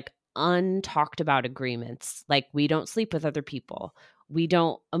these like untalked about agreements. Like we don't sleep with other people. We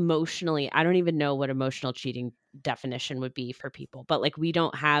don't emotionally, I don't even know what emotional cheating definition would be for people, but like we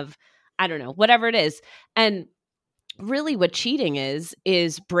don't have, I don't know, whatever it is. And really what cheating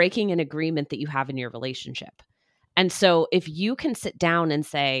is breaking an agreement that you have in your relationship. And so if you can sit down and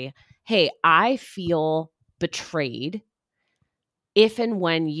say, hey, I feel betrayed if and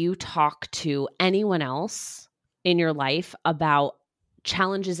when you talk to anyone else in your life about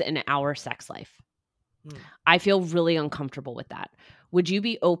challenges in our sex life. I feel really uncomfortable with that. Would you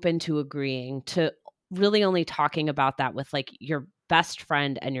be open to agreeing to really only talking about that with like your best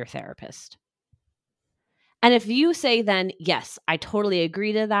friend and your therapist? And if you say then, yes, I totally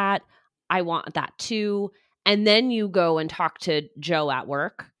agree to that. I want that too. And then you go and talk to Joe at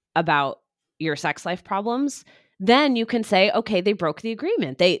work about your sex life problems, then you can say, okay, they broke the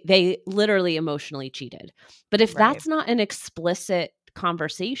agreement. They literally emotionally cheated. But if that's not an explicit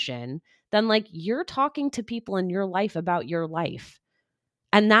conversation, then like you're talking to people in your life about your life.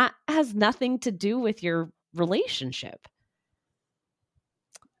 And that has nothing to do with your relationship.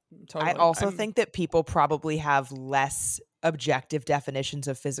 Totally. I also think that people probably have less objective definitions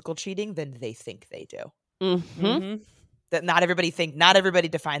of physical cheating than they think they do. That not everybody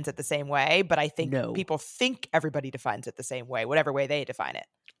defines it the same way, but I think people think everybody defines it the same way, whatever way they define it.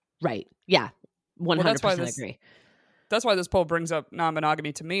 Right. Yeah. 100% agree. That's why this poll brings up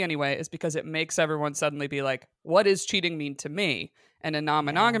non-monogamy to me anyway, is because it makes everyone suddenly be like, what does cheating mean to me? And in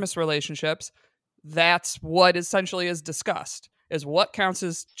non-monogamous relationships, that's what essentially is discussed, is what counts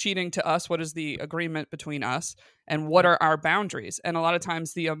as cheating to us, what is the agreement between us, and what are our boundaries. And a lot of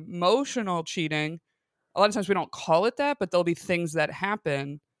times the emotional cheating, a lot of times we don't call it that, but there'll be things that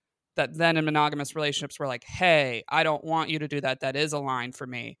happen that then in monogamous relationships we're like, hey, I don't want you to do that. That is a line for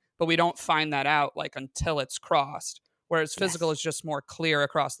me. But we don't find that out like until it's crossed. Whereas physical is just more clear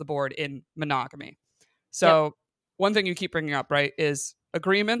across the board in monogamy. So one thing you keep bringing up, right, is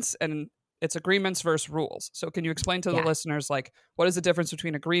agreements, and it's agreements versus rules. So can you explain to the listeners, like, what is the difference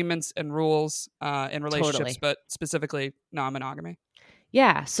between agreements and rules in relationships, but specifically non-monogamy?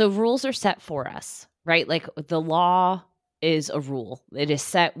 Yeah. So rules are set for us, right? Like the law is a rule. It is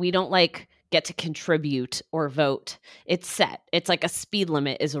set. We don't like get to contribute or vote. It's set. It's like a speed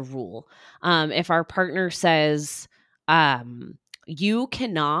limit is a rule. If our partner says, you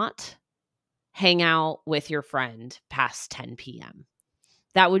cannot hang out with your friend past 10 p.m.,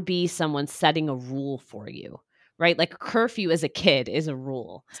 that would be someone setting a rule for you, right? Like curfew as a kid is a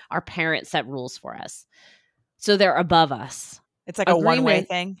rule. Our parents set rules for us. So they're above us. It's like a one-way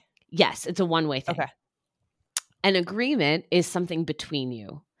thing? Yes, it's a one-way thing. Okay. An agreement is something between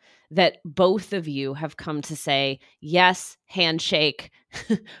you. that both of you have come to say, yes, handshake,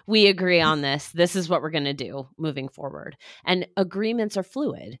 we agree on this. This is what we're going to do moving forward. And agreements are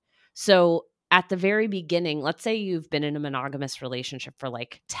fluid. So at the very beginning, let's say you've been in a monogamous relationship for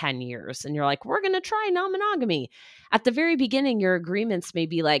like 10 years and you're like, we're going to try non-monogamy. At the very beginning, your agreements may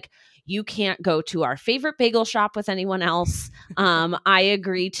be like, you can't go to our favorite bagel shop with anyone else. I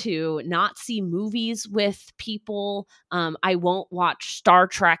agree to not see movies with people. I won't watch Star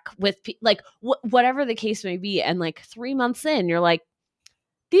Trek with whatever the case may be. And like 3 months in, you're like,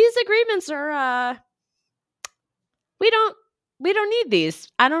 these agreements are, we don't need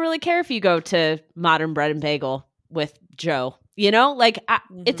these. I don't really care if you go to Modern Bread and Bagel with Joe,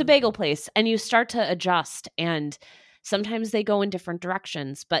 it's a bagel place, and you start to adjust, and sometimes they go in different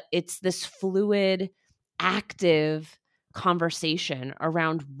directions, but it's this fluid, active conversation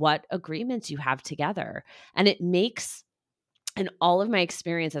around what agreements you have together. And it makes, in all of my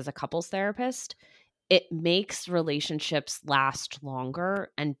experience as a couples therapist, it makes relationships last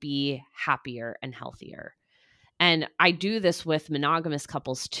longer and be happier and healthier. And I do this with monogamous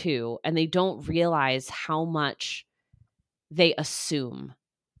couples too, and they don't realize how much they assume.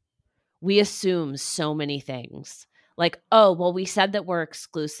 We assume so many things. Like, oh, well, we said that we're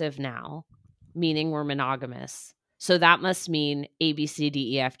exclusive now, meaning we're monogamous. So that must mean A, B, C,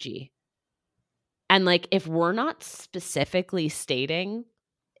 D, E, F, G. And like, if we're not specifically stating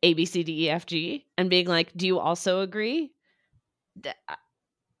A, B, C, D, E, F, G and being like, do you also agree?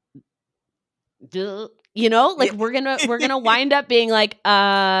 We're gonna wind up being like,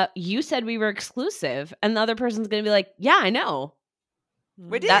 you said we were exclusive, and the other person's gonna be like, yeah, I know,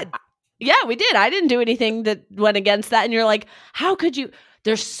 we did. We did. I didn't do anything that went against that. And you're like, how could you?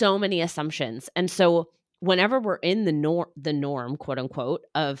 There's so many assumptions. And so whenever we're in the norm, quote unquote,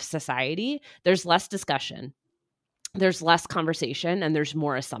 of society, there's less discussion. There's less conversation, and there's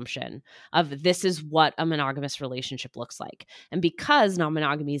more assumption of this is what a monogamous relationship looks like. And because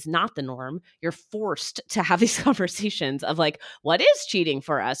non-monogamy is not the norm, you're forced to have these conversations of like, what is cheating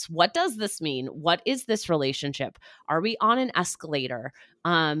for us? What does this mean? What is this relationship? Are we on an escalator?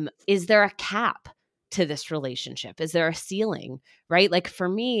 Is there a cap to this relationship? Is there a ceiling, right? Like for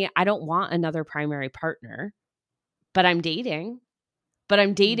me, I don't want another primary partner, but I'm dating. But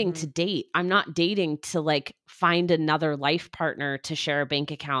I'm dating to date. I'm not dating to like find another life partner to share a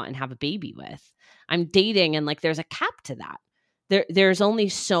bank account and have a baby with. I'm dating, and like there's a cap to that. There's only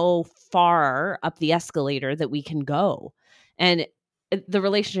so far up the escalator that we can go. And the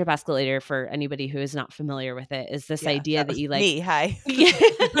relationship escalator, for anybody who is not familiar with it, is this idea that you like me. Hi.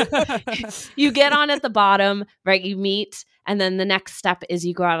 You get on at the bottom, right? You meet, and then the next step is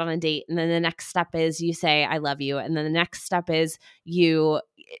you go out on a date, and then the next step is you say I love you, and then the next step is you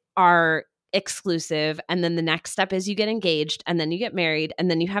are exclusive, and then the next step is you get engaged, and then you get married,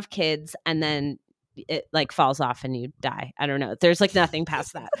 and then you have kids, and then it like falls off and you die. I don't know. There's like nothing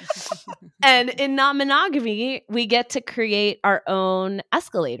past that. And in non-monogamy, we get to create our own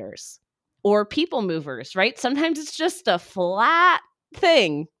escalators or people movers, right? Sometimes it's just a flat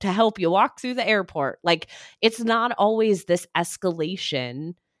thing to help you walk through the airport. Like it's not always this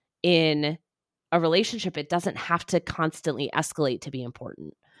escalation in a relationship. It doesn't have to constantly escalate to be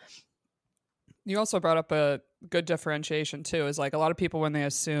important. You also brought up a good differentiation too, is like a lot of people when they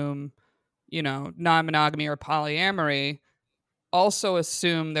assume, non-monogamy or polyamory, also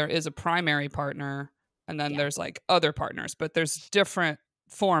assume there is a primary partner and then there's like other partners, but there's different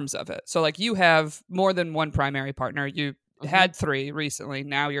forms of it. So like you have more than one primary partner. You had 3 recently.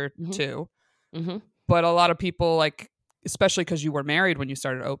 Now you're 2. But a lot of people, like, especially because you were married when you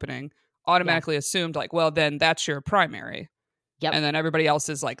started opening, automatically assumed like, well, then that's your primary. Yep. And then everybody else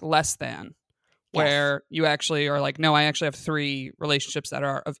is like less than, where you actually are like, no, I actually have 3 relationships that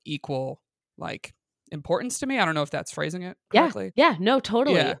are of equal like importance to me. I don't know if that's phrasing it correctly. Yeah, no,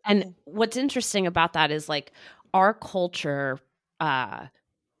 totally. Yeah. And what's interesting about that is like our culture,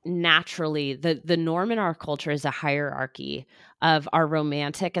 naturally, the norm in our culture is a hierarchy of our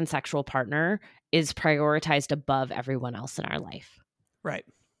romantic and sexual partner is prioritized above everyone else in our life. Right.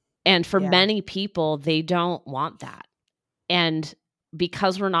 And for many people, they don't want that. And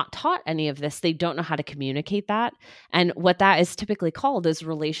because we're not taught any of this, they don't know how to communicate that. And what that is typically called is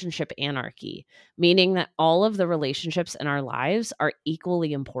relationship anarchy, meaning that all of the relationships in our lives are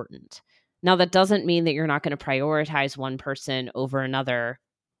equally important. Now, that doesn't mean that you're not going to prioritize one person over another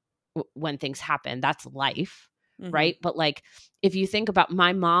when things happen. That's life, right? But like, if you think about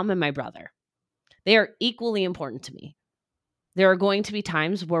my mom and my brother, they are equally important to me. There are going to be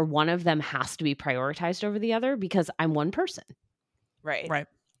times where one of them has to be prioritized over the other because I'm one person. Right.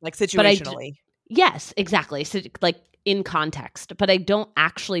 Like situationally. Yes, exactly. So like in context, but I don't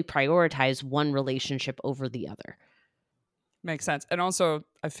actually prioritize one relationship over the other. Makes sense. And also,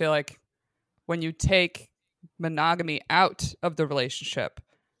 I feel like when you take monogamy out of the relationship,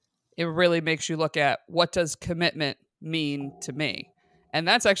 it really makes you look at what does commitment mean to me? And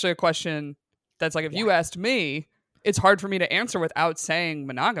that's actually a question that's like, if you asked me, it's hard for me to answer without saying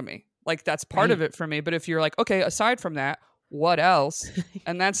monogamy. Like, that's part of it for me. But if you're like, okay, aside from that, what else?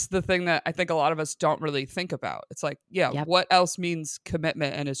 And that's the thing that I think a lot of us don't really think about. It's like, what else means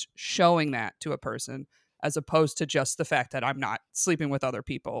commitment and is showing that to a person, as opposed to just the fact that I'm not sleeping with other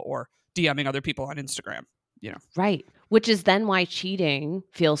people or DMing other people on Instagram, Right. Which is then why cheating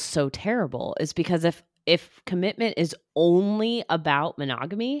feels so terrible, is because if commitment is only about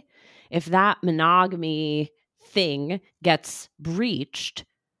monogamy, if that monogamy thing gets breached,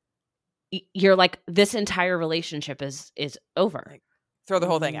 you're like, this entire relationship is over. Like, throw the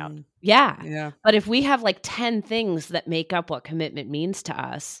whole thing out. Yeah. But if we have like 10 things that make up what commitment means to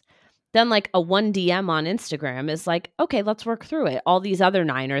us, then like a 1 DM on Instagram is like, okay, let's work through it. All these other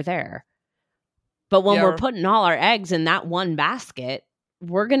 9 are there. But when we're putting all our eggs in that one basket,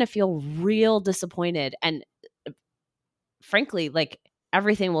 we're going to feel real disappointed. And frankly, like,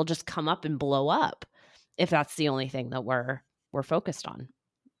 everything will just come up and blow up if that's the only thing that we're focused on.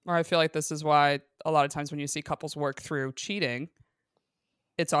 Or I feel like this is why a lot of times when you see couples work through cheating,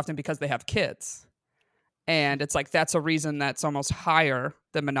 it's often because they have kids. And it's like, that's a reason that's almost higher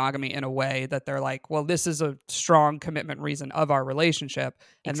than monogamy, in a way that they're like, well, this is a strong commitment reason of our relationship.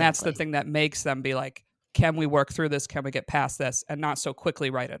 And that's the thing that makes them be like, can we work through this? Can we get past this? And not so quickly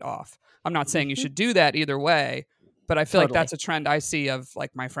write it off. I'm not saying you should do that either way, but I feel like that's a trend I see of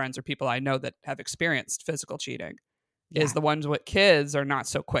like my friends or people I know that have experienced physical cheating, is the ones with kids are not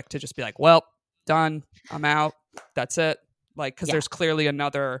so quick to just be like, well, done, I'm out, that's it. Like, because there's clearly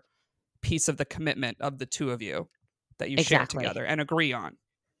another piece of the commitment of the two of you that you share together and agree on.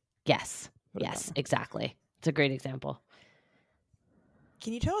 Yes, exactly. It's a great example.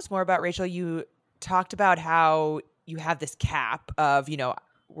 Can you tell us more about, Rachel, you talked about how you have this cap of, you're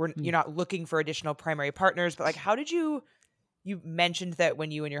not looking for additional primary partners, but like, how did you mentioned that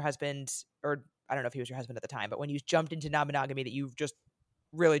when you and your husband, or I don't know if he was your husband at the time, but when you jumped into non-monogamy, that you've just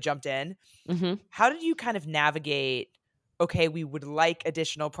really jumped in. How did you kind of navigate, okay, we would like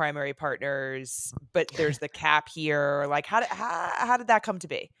additional primary partners, but there's the cap here? Like, how did that come to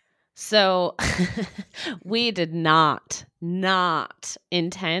be? So we did not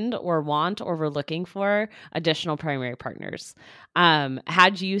intend or want or were looking for additional primary partners.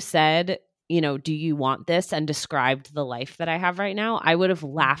 Had you said, do you want this, and described the life that I have right now, I would have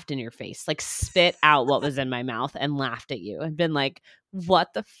laughed in your face, like spit out what was in my mouth and laughed at you and been like,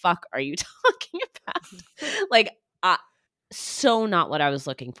 what the fuck are you talking about? Like, so not what I was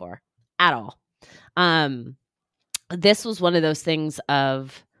looking for at all. This was one of those things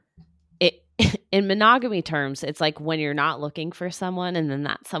of it. In monogamy terms, it's like when you're not looking for someone and then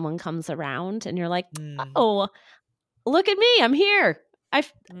that someone comes around and you're like, oh, look at me, I'm here.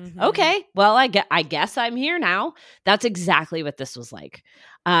 Okay, well, I guess I'm here now. That's exactly what this was like.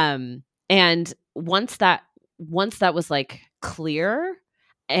 And once that was like clear,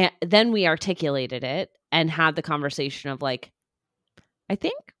 and then we articulated it and had the conversation of like, I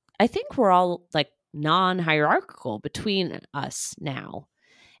think we're all like non-hierarchical between us now.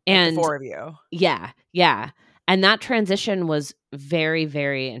 And the 4 of you. Yeah. And that transition was very,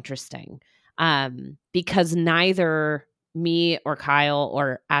 very interesting. Because neither me or Kyle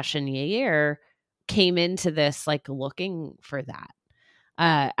or Ash and Yair came into this like looking for that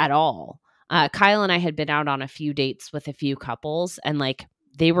at all. Kyle and I had been out on a few dates with a few couples, and like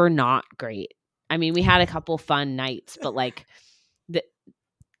they were not great. I mean, we had a couple fun nights, but like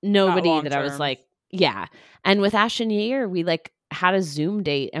nobody that I was like, yeah. And with Ash and Yair, we like had a Zoom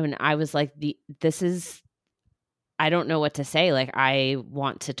date, and I was like, I don't know what to say. Like, I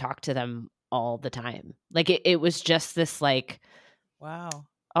want to talk to them all the time. Like it was just this like, wow.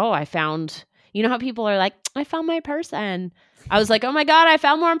 Oh, I found, how people are like, I found my person. I was like, oh my God, I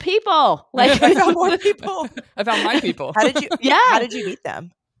found more people. Like I found more people. I found my people. How did you meet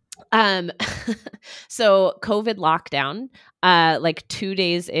them? So COVID lockdown, like 2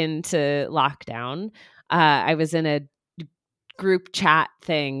 days into lockdown, I was in a group chat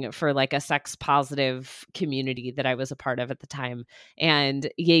thing for like a sex positive community that I was a part of at the time.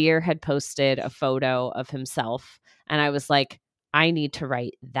 And Yair had posted a photo of himself. And I was like, I need to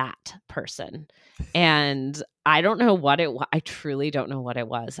write that person. And I don't know what it was. I truly don't know what it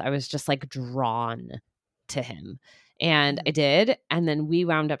was. I was just like drawn to him. And I did. And then we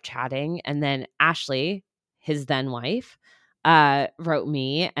wound up chatting. And then Ashley, his then wife, wrote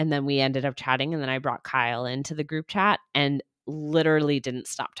me, and then we ended up chatting, and then I brought Kyle into the group chat and literally didn't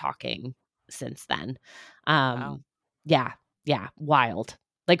stop talking since then. Wow. Yeah, wild.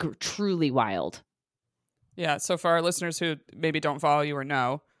 Like truly wild. Yeah. So for our listeners who maybe don't follow you or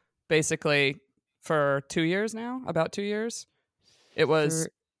know, basically for 2 years now, about 2 years, it was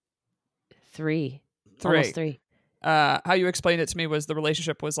three. Three. Almost 3. How you explained it to me was the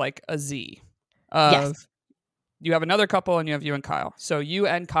relationship was like a Z. Yes. You have another couple and you have you and Kyle. So you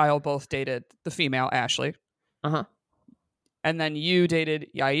and Kyle both dated the female, Ashley. Uh-huh. And then you dated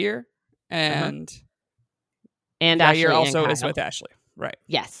Yair, and Yair Ashley also and is with Ashley. Right.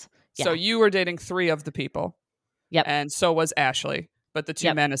 Yes. Yeah. So you were dating 3 of the people. Yep. And so was Ashley. But the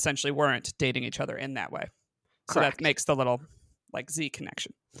 2 men essentially weren't dating each other in that way. So Correct. that makes the little like Z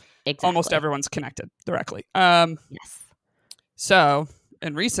connection. Exactly. Almost everyone's connected directly. Yes. So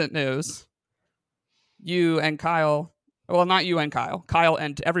in recent news, you and Kyle, well, not you and Kyle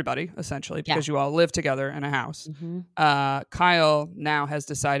and everybody, essentially, because you all live together in a house. Mm-hmm. Kyle now has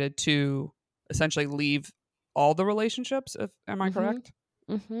decided to essentially leave all the relationships. Am I correct?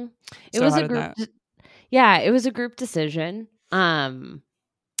 Mm-hmm. It was a group. Yeah, it was a group decision.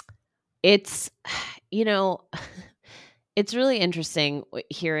 It's, it's really interesting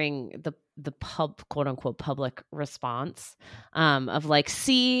hearing the quote unquote public response of like,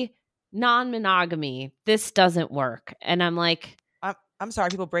 see, non-monogamy, this doesn't work. And I'm like, I'm sorry,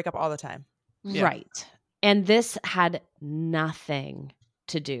 people break up all the time. Right. Yeah. And this had nothing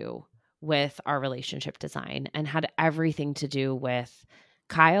to do with our relationship design and had everything to do with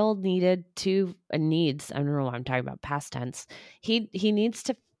Kyle needs, I don't know why I'm talking about past tense. He needs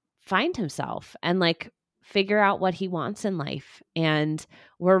to find himself and like figure out what he wants in life. And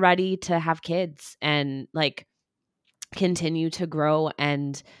we're ready to have kids and like continue to grow.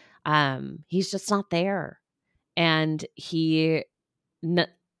 And he's just not there. And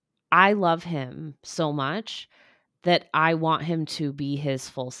I love him so much that I want him to be his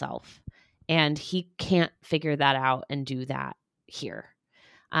full self. And he can't figure that out and do that here.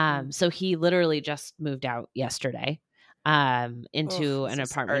 So he literally just moved out yesterday into an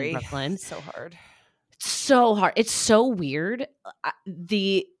apartment in Brooklyn. It's so hard. So hard. It's so weird.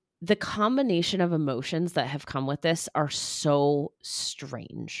 The combination of emotions that have come with this are so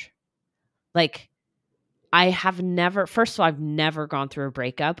strange. Like, I've never gone through a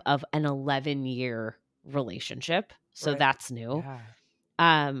breakup of an 11-year relationship. So that's new.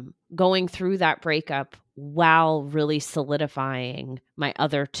 Yeah. Going through that breakup while really solidifying my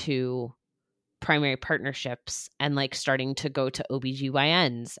other 2 primary partnerships and like starting to go to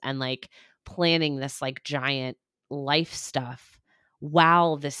OBGYNs and like planning this like giant life stuff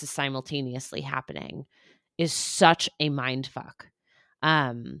while this is simultaneously happening is such a mind fuck.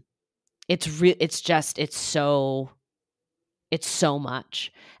 It's so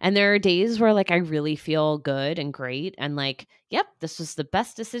much. And there are days where like I really feel good and great and like, yep, this was the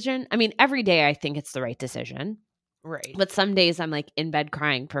best decision. I mean, every day I think it's the right decision. Right. But some days I'm like in bed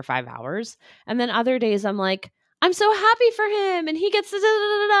crying for 5 hours. And then other days I'm like, I'm so happy for him and he gets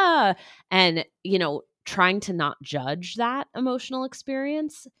da-da-da-da-da. And, trying to not judge that emotional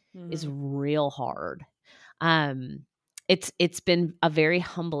experience is real hard. It's been a very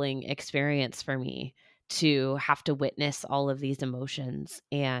humbling experience for me to have to witness all of these emotions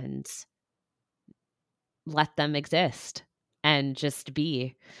and let them exist and just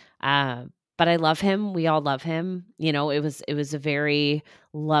be. But I love him. We all love him. It was a very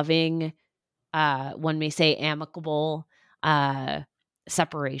loving, one may say amicable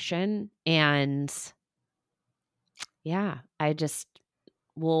separation. And yeah,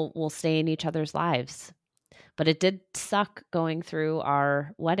 we'll stay in each other's lives. But it did suck going through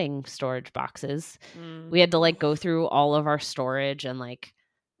our wedding storage boxes. We had to like go through all of our storage and like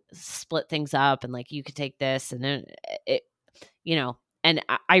split things up and like you could take this and then it, and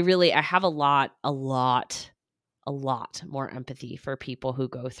I have a lot more empathy for people who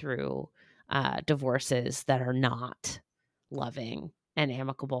go through divorces that are not loving and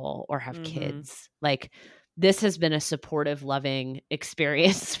amicable or have kids. Like, this has been a supportive, loving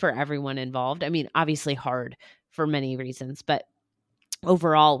experience for everyone involved. I mean, obviously hard for many reasons, but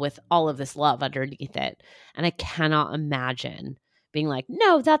overall with all of this love underneath it. And I cannot imagine being like,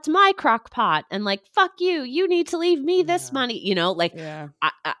 no, that's my crock pot. And like, fuck you, you need to leave me this money,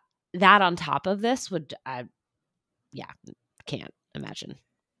 that on top of this can't imagine.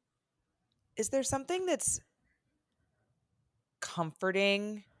 Is there something that's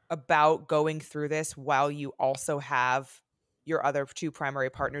comforting about going through this while you also have your other 2 primary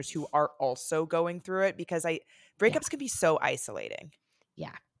partners who are also going through it? Because breakups can be so isolating.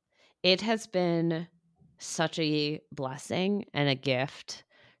 Yeah. It has been such a blessing and a gift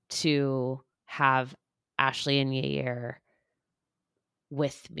to have Ashley and Yair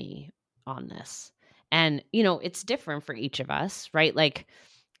with me on this. And, you know, it's different for each of us, right? Like,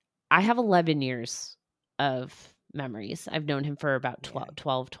 I have 11 years of memories. I've known him for about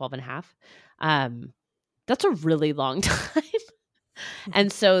 12 and a half. That's a really long time.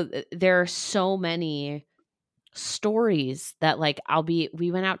 And so there are so many stories that, like,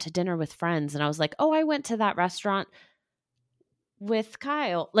 we went out to dinner with friends and I was like, oh, I went to that restaurant with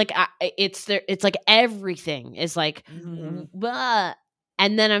Kyle. Like, it's like everything is like, "Bah."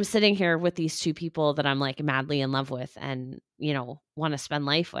 And then I'm sitting here with these two people that I'm like madly in love with and, you know, want to spend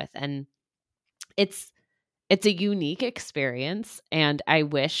life with. And it's a unique experience. And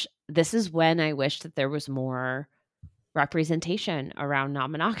this is when I wish that there was more representation around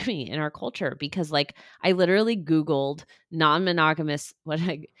non-monogamy in our culture, because, like, I literally Googled non-monogamous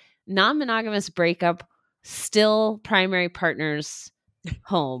breakup, still primary partners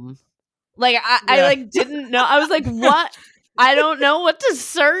home. Like, I like didn't know. I was like, what? I don't know what to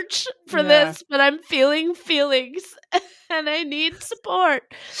search for this, but I'm feeling feelings and I need support.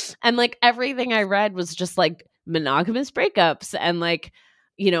 And, like, everything I read was just like monogamous breakups and, like,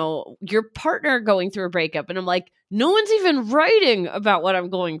 you know, your partner going through a breakup. And I'm like, no one's even writing about what I'm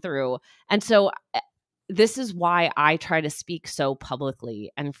going through. And so this is why I try to speak so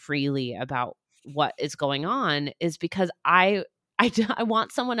publicly and freely about what is going on, is because I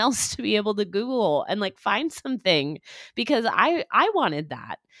want someone else to be able to Google and, like, find something, because I wanted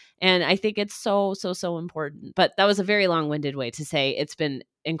that. And I think it's so important. But that was a very long-winded way to say it's been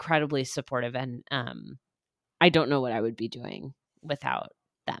incredibly supportive. And I don't know what I would be doing without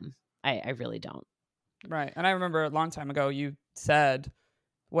them. I really don't. Right. And I remember a long time ago, you said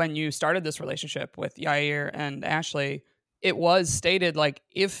when you started this relationship with Yair and Ashley, it was stated, like,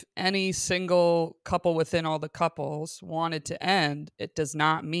 if any single couple within all the couples wanted to end, it does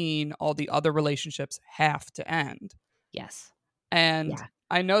not mean all the other relationships have to end. Yes. And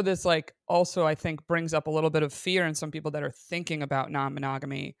I know this, like, also I think brings up a little bit of fear in some people that are thinking about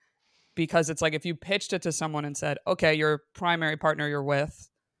non-monogamy, because it's like, if you pitched it to someone and said, okay, your primary partner you're with,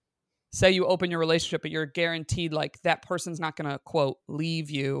 say you open your relationship, but you're guaranteed, like, that person's not going to, quote, leave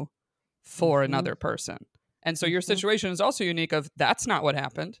you for another person. And so your situation is also unique of that's not what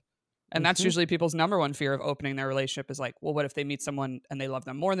happened. And that's usually people's number one fear of opening their relationship is like, well, what if they meet someone and they love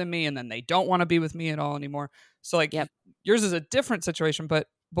them more than me and then they don't want to be with me at all anymore? So, like, yours is a different situation, but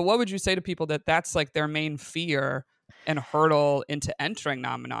what would you say to people that that's, like, their main fear and hurdle into entering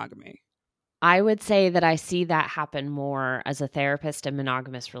non-monogamy? I would say that I see that happen more as a therapist in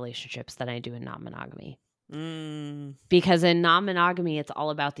monogamous relationships than I do in non-monogamy. Because in non-monogamy, it's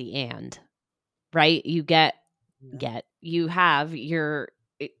all about the and, right? You you have your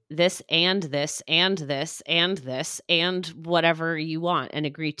this and this and this and this and whatever you want and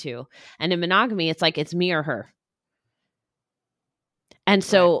agree to. And in monogamy, it's like, it's me or her. And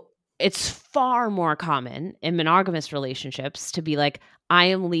so it's far more common in monogamous relationships to be like, I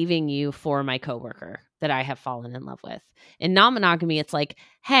am leaving you for my coworker that I have fallen in love with. In non-monogamy, it's like,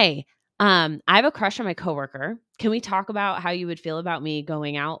 hey, I have a crush on my coworker. Can we talk about how you would feel about me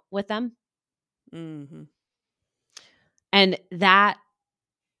going out with them? And that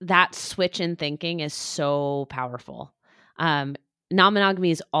switch in thinking is so powerful.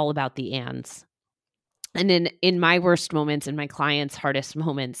 Non-monogamy is all about the ands. And in my worst moments, in my clients' hardest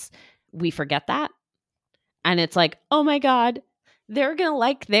moments, we forget that. And it's like, oh my God, they're going to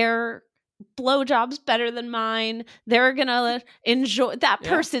like their blowjobs better than mine. They're going to enjoy that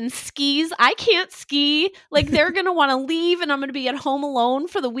person skis. I can't ski. Like, they're going to want to leave and I'm going to be at home alone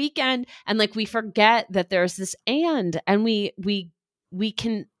for the weekend. And, like, we forget that there's this and we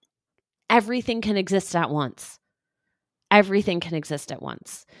can, everything can exist at once. Everything can exist at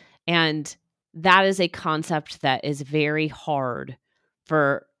once. And that is a concept that is very hard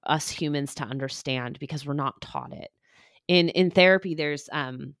for us humans to understand because we're not taught it. In therapy, there's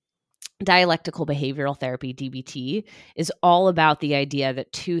dialectical behavioral therapy, DBT, is all about the idea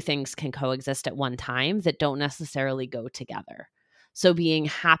that two things can coexist at one time that don't necessarily go together. So being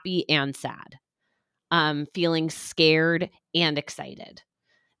happy and sad, feeling scared and excited.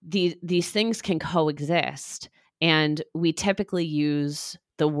 These things can coexist. And we typically use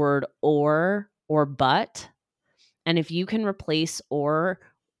the word or but. And if you can replace or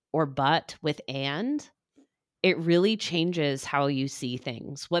but with and, it really changes how you see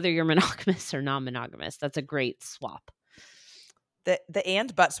things, whether you're monogamous or non-monogamous. That's a great swap. The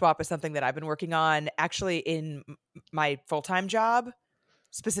and but swap is something that I've been working on actually in my full-time job,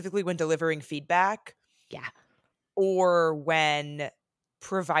 specifically when delivering feedback. Yeah. Or when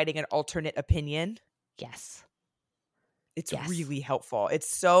providing an alternate opinion. Yes. It's Yes. really helpful. It's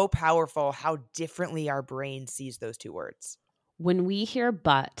so powerful how differently our brain sees those two words. When we hear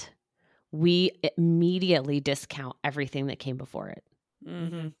but, we immediately discount everything that came before it.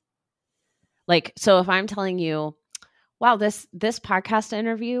 Mm-hmm. Like, so if I'm telling you, wow, this podcast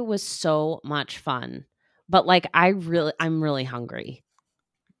interview was so much fun, but like I'm really hungry.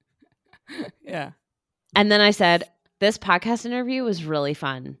 Yeah. And then I said, this podcast interview was really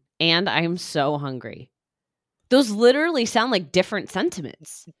fun and I'm so hungry. Those literally sound like different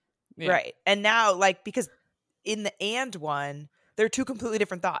sentiments. Yeah. Right. And now, like, because in the and one, they're two completely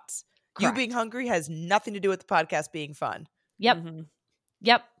different thoughts. Correct. You being hungry has nothing to do with the podcast being fun. Yep. Mm-hmm.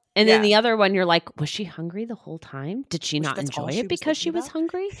 Yep. And Yeah. then the other one, you're like, was she hungry the whole time? Did she Was not that's all enjoy she it was because she thinking was about?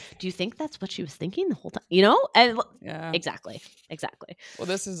 hungry? Do you think that's what she was thinking the whole time? You know? And Yeah. exactly. Well,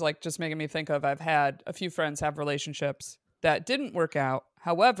 this is like just making me think of, I've had a few friends have relationships that didn't work out.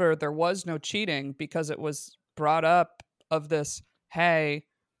 However, there was no cheating because it was brought up of this, hey,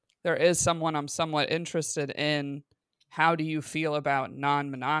 there is someone I'm somewhat interested in. How do you feel about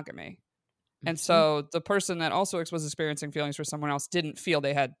non-monogamy? And so the person that also was experiencing feelings for someone else didn't feel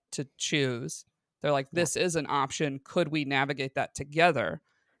they had to choose. They're like, this is an option. Could we navigate that together?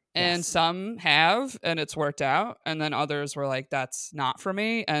 And Yes. some have, and it's worked out. And then others were like, that's not for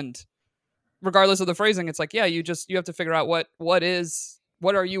me. And regardless of the phrasing, it's like, yeah, you have to figure out what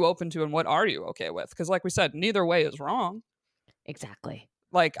are you open to and what are you okay with? Because like we said, neither way is wrong. Exactly.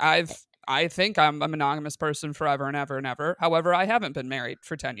 Like I think I'm a monogamous person forever and ever and ever. However, I haven't been married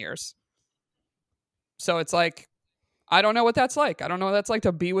for 10 years. So it's like, I don't know what that's like. I don't know what that's like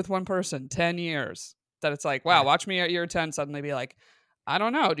to be with one person 10 years. That it's like, wow, watch me at year 10 suddenly be like, I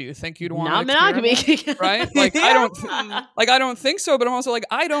don't know. Do you think you'd want Not monogamy? Right? Like I don't think so, but I'm also like,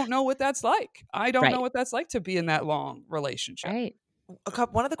 I don't know what that's like. I don't know what that's like to be in that long relationship. Right.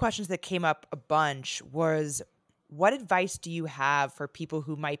 One of the questions that came up a bunch was, what advice do you have for people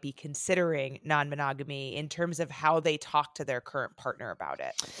who might be considering non-monogamy in terms of how they talk to their current partner about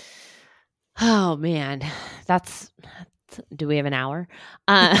it? Oh man, do we have an hour?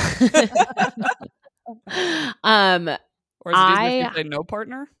 Or is it easier if you say no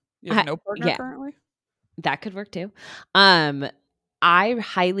partner? You have no partner currently? That could work too. I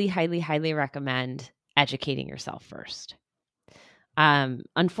highly, highly, highly recommend educating yourself first.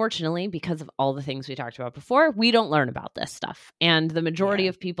 Unfortunately, because of all the things we talked about before, we don't learn about this stuff. And the majority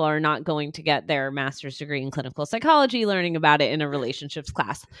of people are not going to get their master's degree in clinical psychology learning about it in a relationships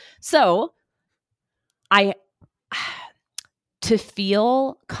class. So to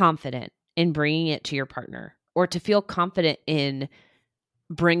feel confident in bringing it to your partner, or to feel confident in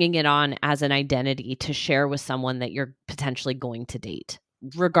bringing it on as an identity to share with someone that you're potentially going to date,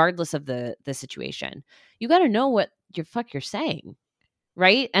 regardless of the situation, you got to know what you're saying.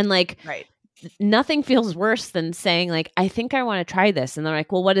 Right. And like, nothing feels worse than saying like, I think I want to try this. And they're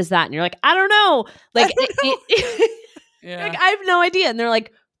like, well, what is that? And you're like, I don't know. Like, like, I have no idea. And they're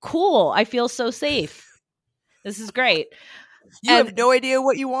like, cool. I feel so safe. This is great. You have no idea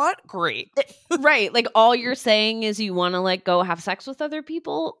what you want? Great. Right. Like all you're saying is you want to like go have sex with other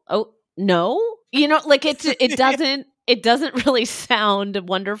people. Oh, no. You know, like it doesn't really sound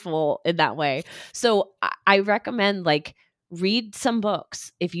wonderful in that way. So I recommend like read some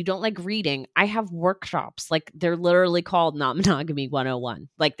books. If you don't like reading, I have workshops. Like they're literally called Non-Monogamy 101.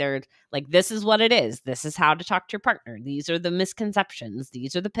 Like they're like, this is what it is. This is how to talk to your partner. These are the misconceptions.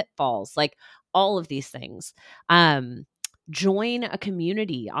 These are the pitfalls. Like all of these things. Join a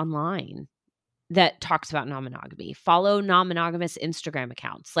community online that talks about non-monogamy. Follow non-monogamous Instagram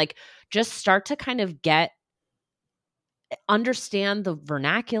accounts. Like just start to kind of understand the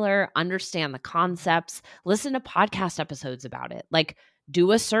vernacular, understand the concepts, listen to podcast episodes about it. Like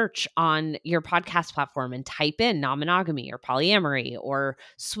do a search on your podcast platform and type in non-monogamy or polyamory or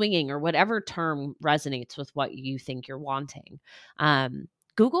swinging or whatever term resonates with what you think you're wanting.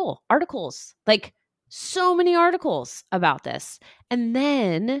 Google articles, like so many articles about this. And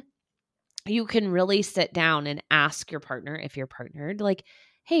then you can really sit down and ask your partner, if you're partnered, like,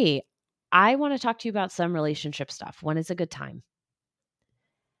 hey, I want to talk to you about some relationship stuff. When is a good time?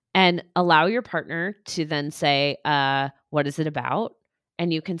 And allow your partner to then say, what is it about?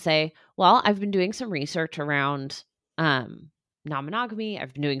 And you can say, well, I've been doing some research around non-monogamy.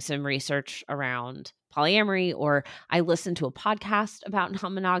 I've been doing some research around polyamory, or I listened to a podcast about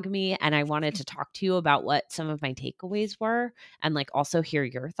non-monogamy and I wanted to talk to you about what some of my takeaways were and like also hear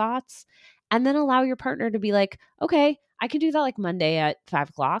your thoughts. And then allow your partner to be like, okay, I can do that like Monday at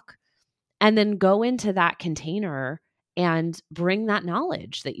 5:00. And then go into that container and bring that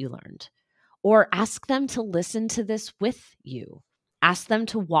knowledge that you learned, or ask them to listen to this with you. Ask them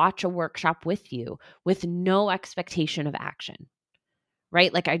to watch a workshop with you with no expectation of action,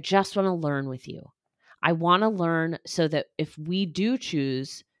 right? Like, I just want to learn with you. I want to learn so that if we do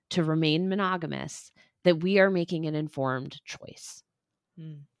choose to remain monogamous, that we are making an informed choice,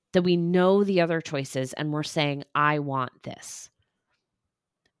 that we know the other choices and we're saying, I want this,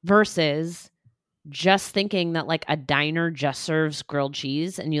 versus just thinking that like a diner just serves grilled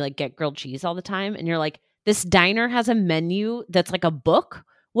cheese and you like get grilled cheese all the time. And you're like, this diner has a menu that's like a book.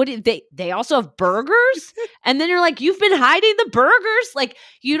 What do they also have burgers? And then you're like, you've been hiding the burgers. Like,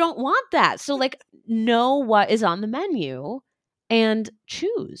 you don't want that. So like, know what is on the menu and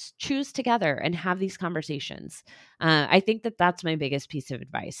choose together and have these conversations. I think that that's my biggest piece of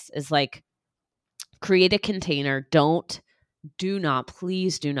advice is like, create a container. Please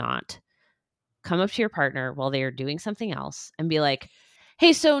do not come up to your partner while they are doing something else and be like,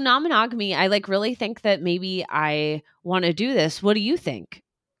 hey, so non-monogamy, I like really think that maybe I want to do this. What do you think?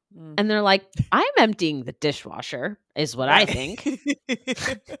 And they're like, I'm emptying the dishwasher is what I think.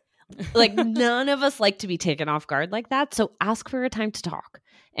 Like, none of us like to be taken off guard like that. So ask for a time to talk,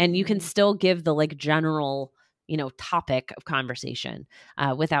 and you can still give the like general, topic of conversation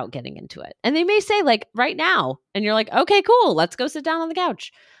without getting into it. And they may say like right now, and you're like, okay, cool. Let's go sit down on the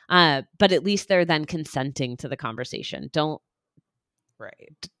couch. But at least they're then consenting to the conversation. Don't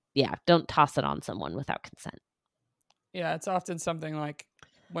toss it on someone without consent. Yeah. It's often something like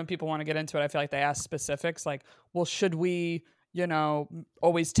when people want to get into it, I feel like they ask specifics like, well, should we,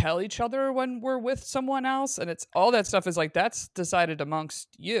 always tell each other when we're with someone else? And it's all that stuff is like, that's decided amongst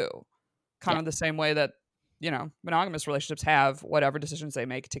you, kind of the same way that, monogamous relationships have whatever decisions they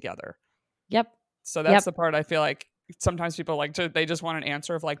make together. Yep. So that's the part I feel like sometimes people they just want an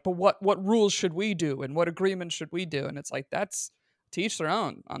answer of like, but what rules should we do? And what agreements should we do? And it's like, that's to each their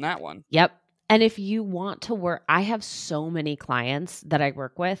own on that one. Yep. And if you want to work, I have so many clients that I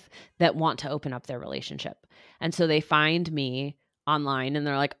work with that want to open up their relationship. And so they find me online and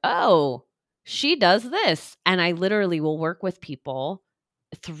they're like, oh, she does this. And I literally will work with people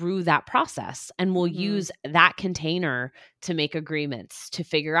through that process and we'll use that container to make agreements, to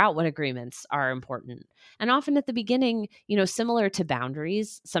figure out what agreements are important. And often at the beginning, similar to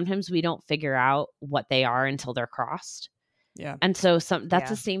boundaries, sometimes we don't figure out what they are until they're crossed. Yeah. And so that's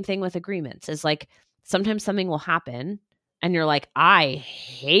the same thing with agreements is like sometimes something will happen and you're like, I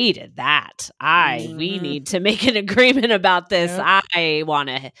hated that. We need to make an agreement about this. Yep. I want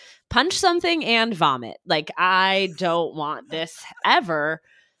to punch something and vomit. Like, I don't want this ever.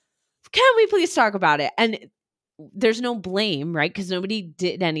 Can we please talk about it? And there's no blame, right? Because nobody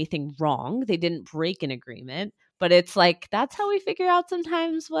did anything wrong. They didn't break an agreement. But it's like, that's how we figure out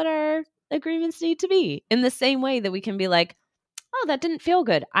sometimes what our agreements need to be. In the same way that we can be like, oh, that didn't feel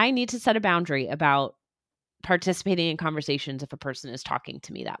good. I need to set a boundary about participating in conversations if a person is talking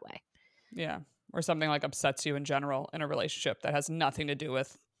to me that way. Yeah. Or something like upsets you in general in a relationship that has nothing to do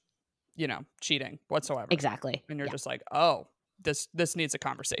with, cheating whatsoever. Exactly. And you're just like, oh, this needs a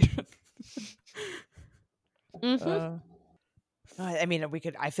conversation. I mean,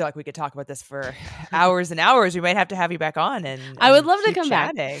 I feel like we could talk about this for hours and hours. We might have to have you back on and I would love to come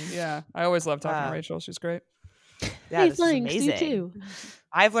back. Yeah. I always love talking to Rachel. She's great. Yeah, this is amazing. You too.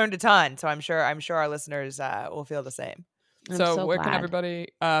 I've learned a ton, so I'm sure our listeners will feel the same. So where can everybody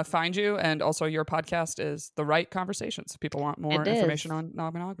find you? And also your podcast is The Right Conversations. If people want more information on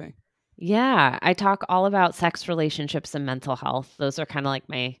non-monogamy. Yeah, I talk all about sex, relationships, and mental health. Those are kind of like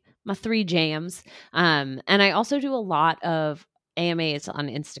my 3 jams. And I also do a lot of AMAs on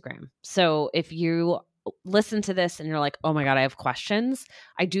Instagram. So if you listen to this and you're like, oh my God, I have questions,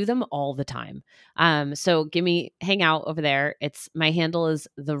 I do them all the time. So hang out over there. My handle is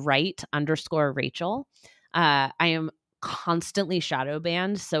 @TheRight_Rachel. I am constantly shadow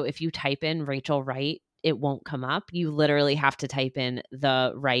banned. So if you type in Rachel Wright, it won't come up. You literally have to type in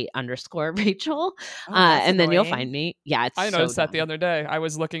 @TheRight_Rachel. And then you'll find me. Yeah. I noticed that the other day. I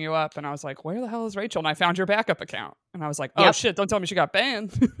was looking you up and I was like, where the hell is Rachel? And I found your backup account. And I was like, oh shit, don't tell me she got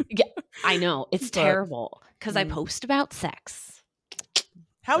banned. Yeah, I know. It's terrible because I post about sex.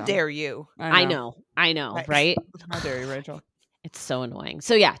 How dare you? I know. Right? How dare you, Rachel? It's so annoying.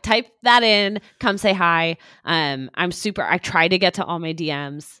 So yeah, type that in. Come say hi. I try to get to all my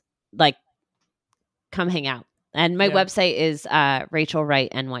DMs. Like, come hang out. And my website is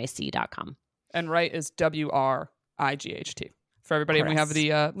rachelwrightnyc.com. And Wright is WRIGHT for everybody. And we have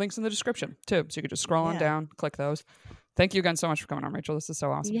the links in the description too. So you can just scroll on down, click those. Thank you again so much for coming on, Rachel. This is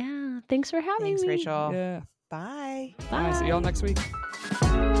so awesome. Yeah. Thanks for having me. Thanks, Rachel. Yeah. Bye. Bye. See y'all next week.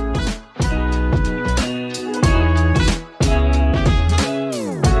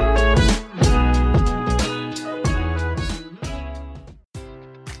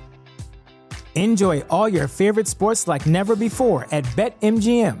 Enjoy all your favorite sports like never before at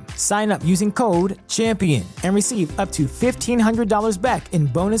BetMGM. Sign up using code CHAMPION and receive up to $1,500 back in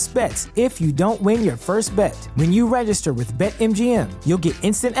bonus bets if you don't win your first bet. When you register with BetMGM, you'll get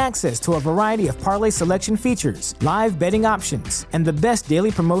instant access to a variety of parlay selection features, live betting options, and the best daily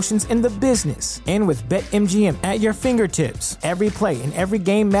promotions in the business. And with BetMGM at your fingertips, every play and every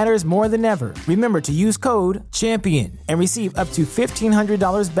game matters more than ever. Remember to use code CHAMPION and receive up to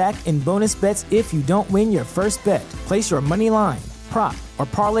 $1,500 back in bonus bets if you don't win your first bet. Place your money line, prop, or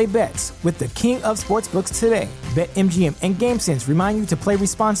parlay bets with the king of sportsbooks today. BetMGM and GameSense remind you to play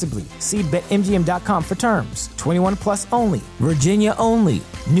responsibly. See BetMGM.com for terms. 21 plus only. Virginia only.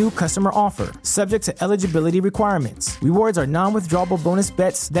 New customer offer. Subject to eligibility requirements. Rewards are non-withdrawable bonus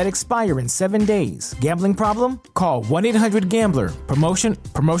bets that expire in 7 days. Gambling problem? Call 1-800-GAMBLER.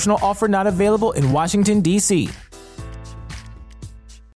 Promotional offer not available in Washington, D.C.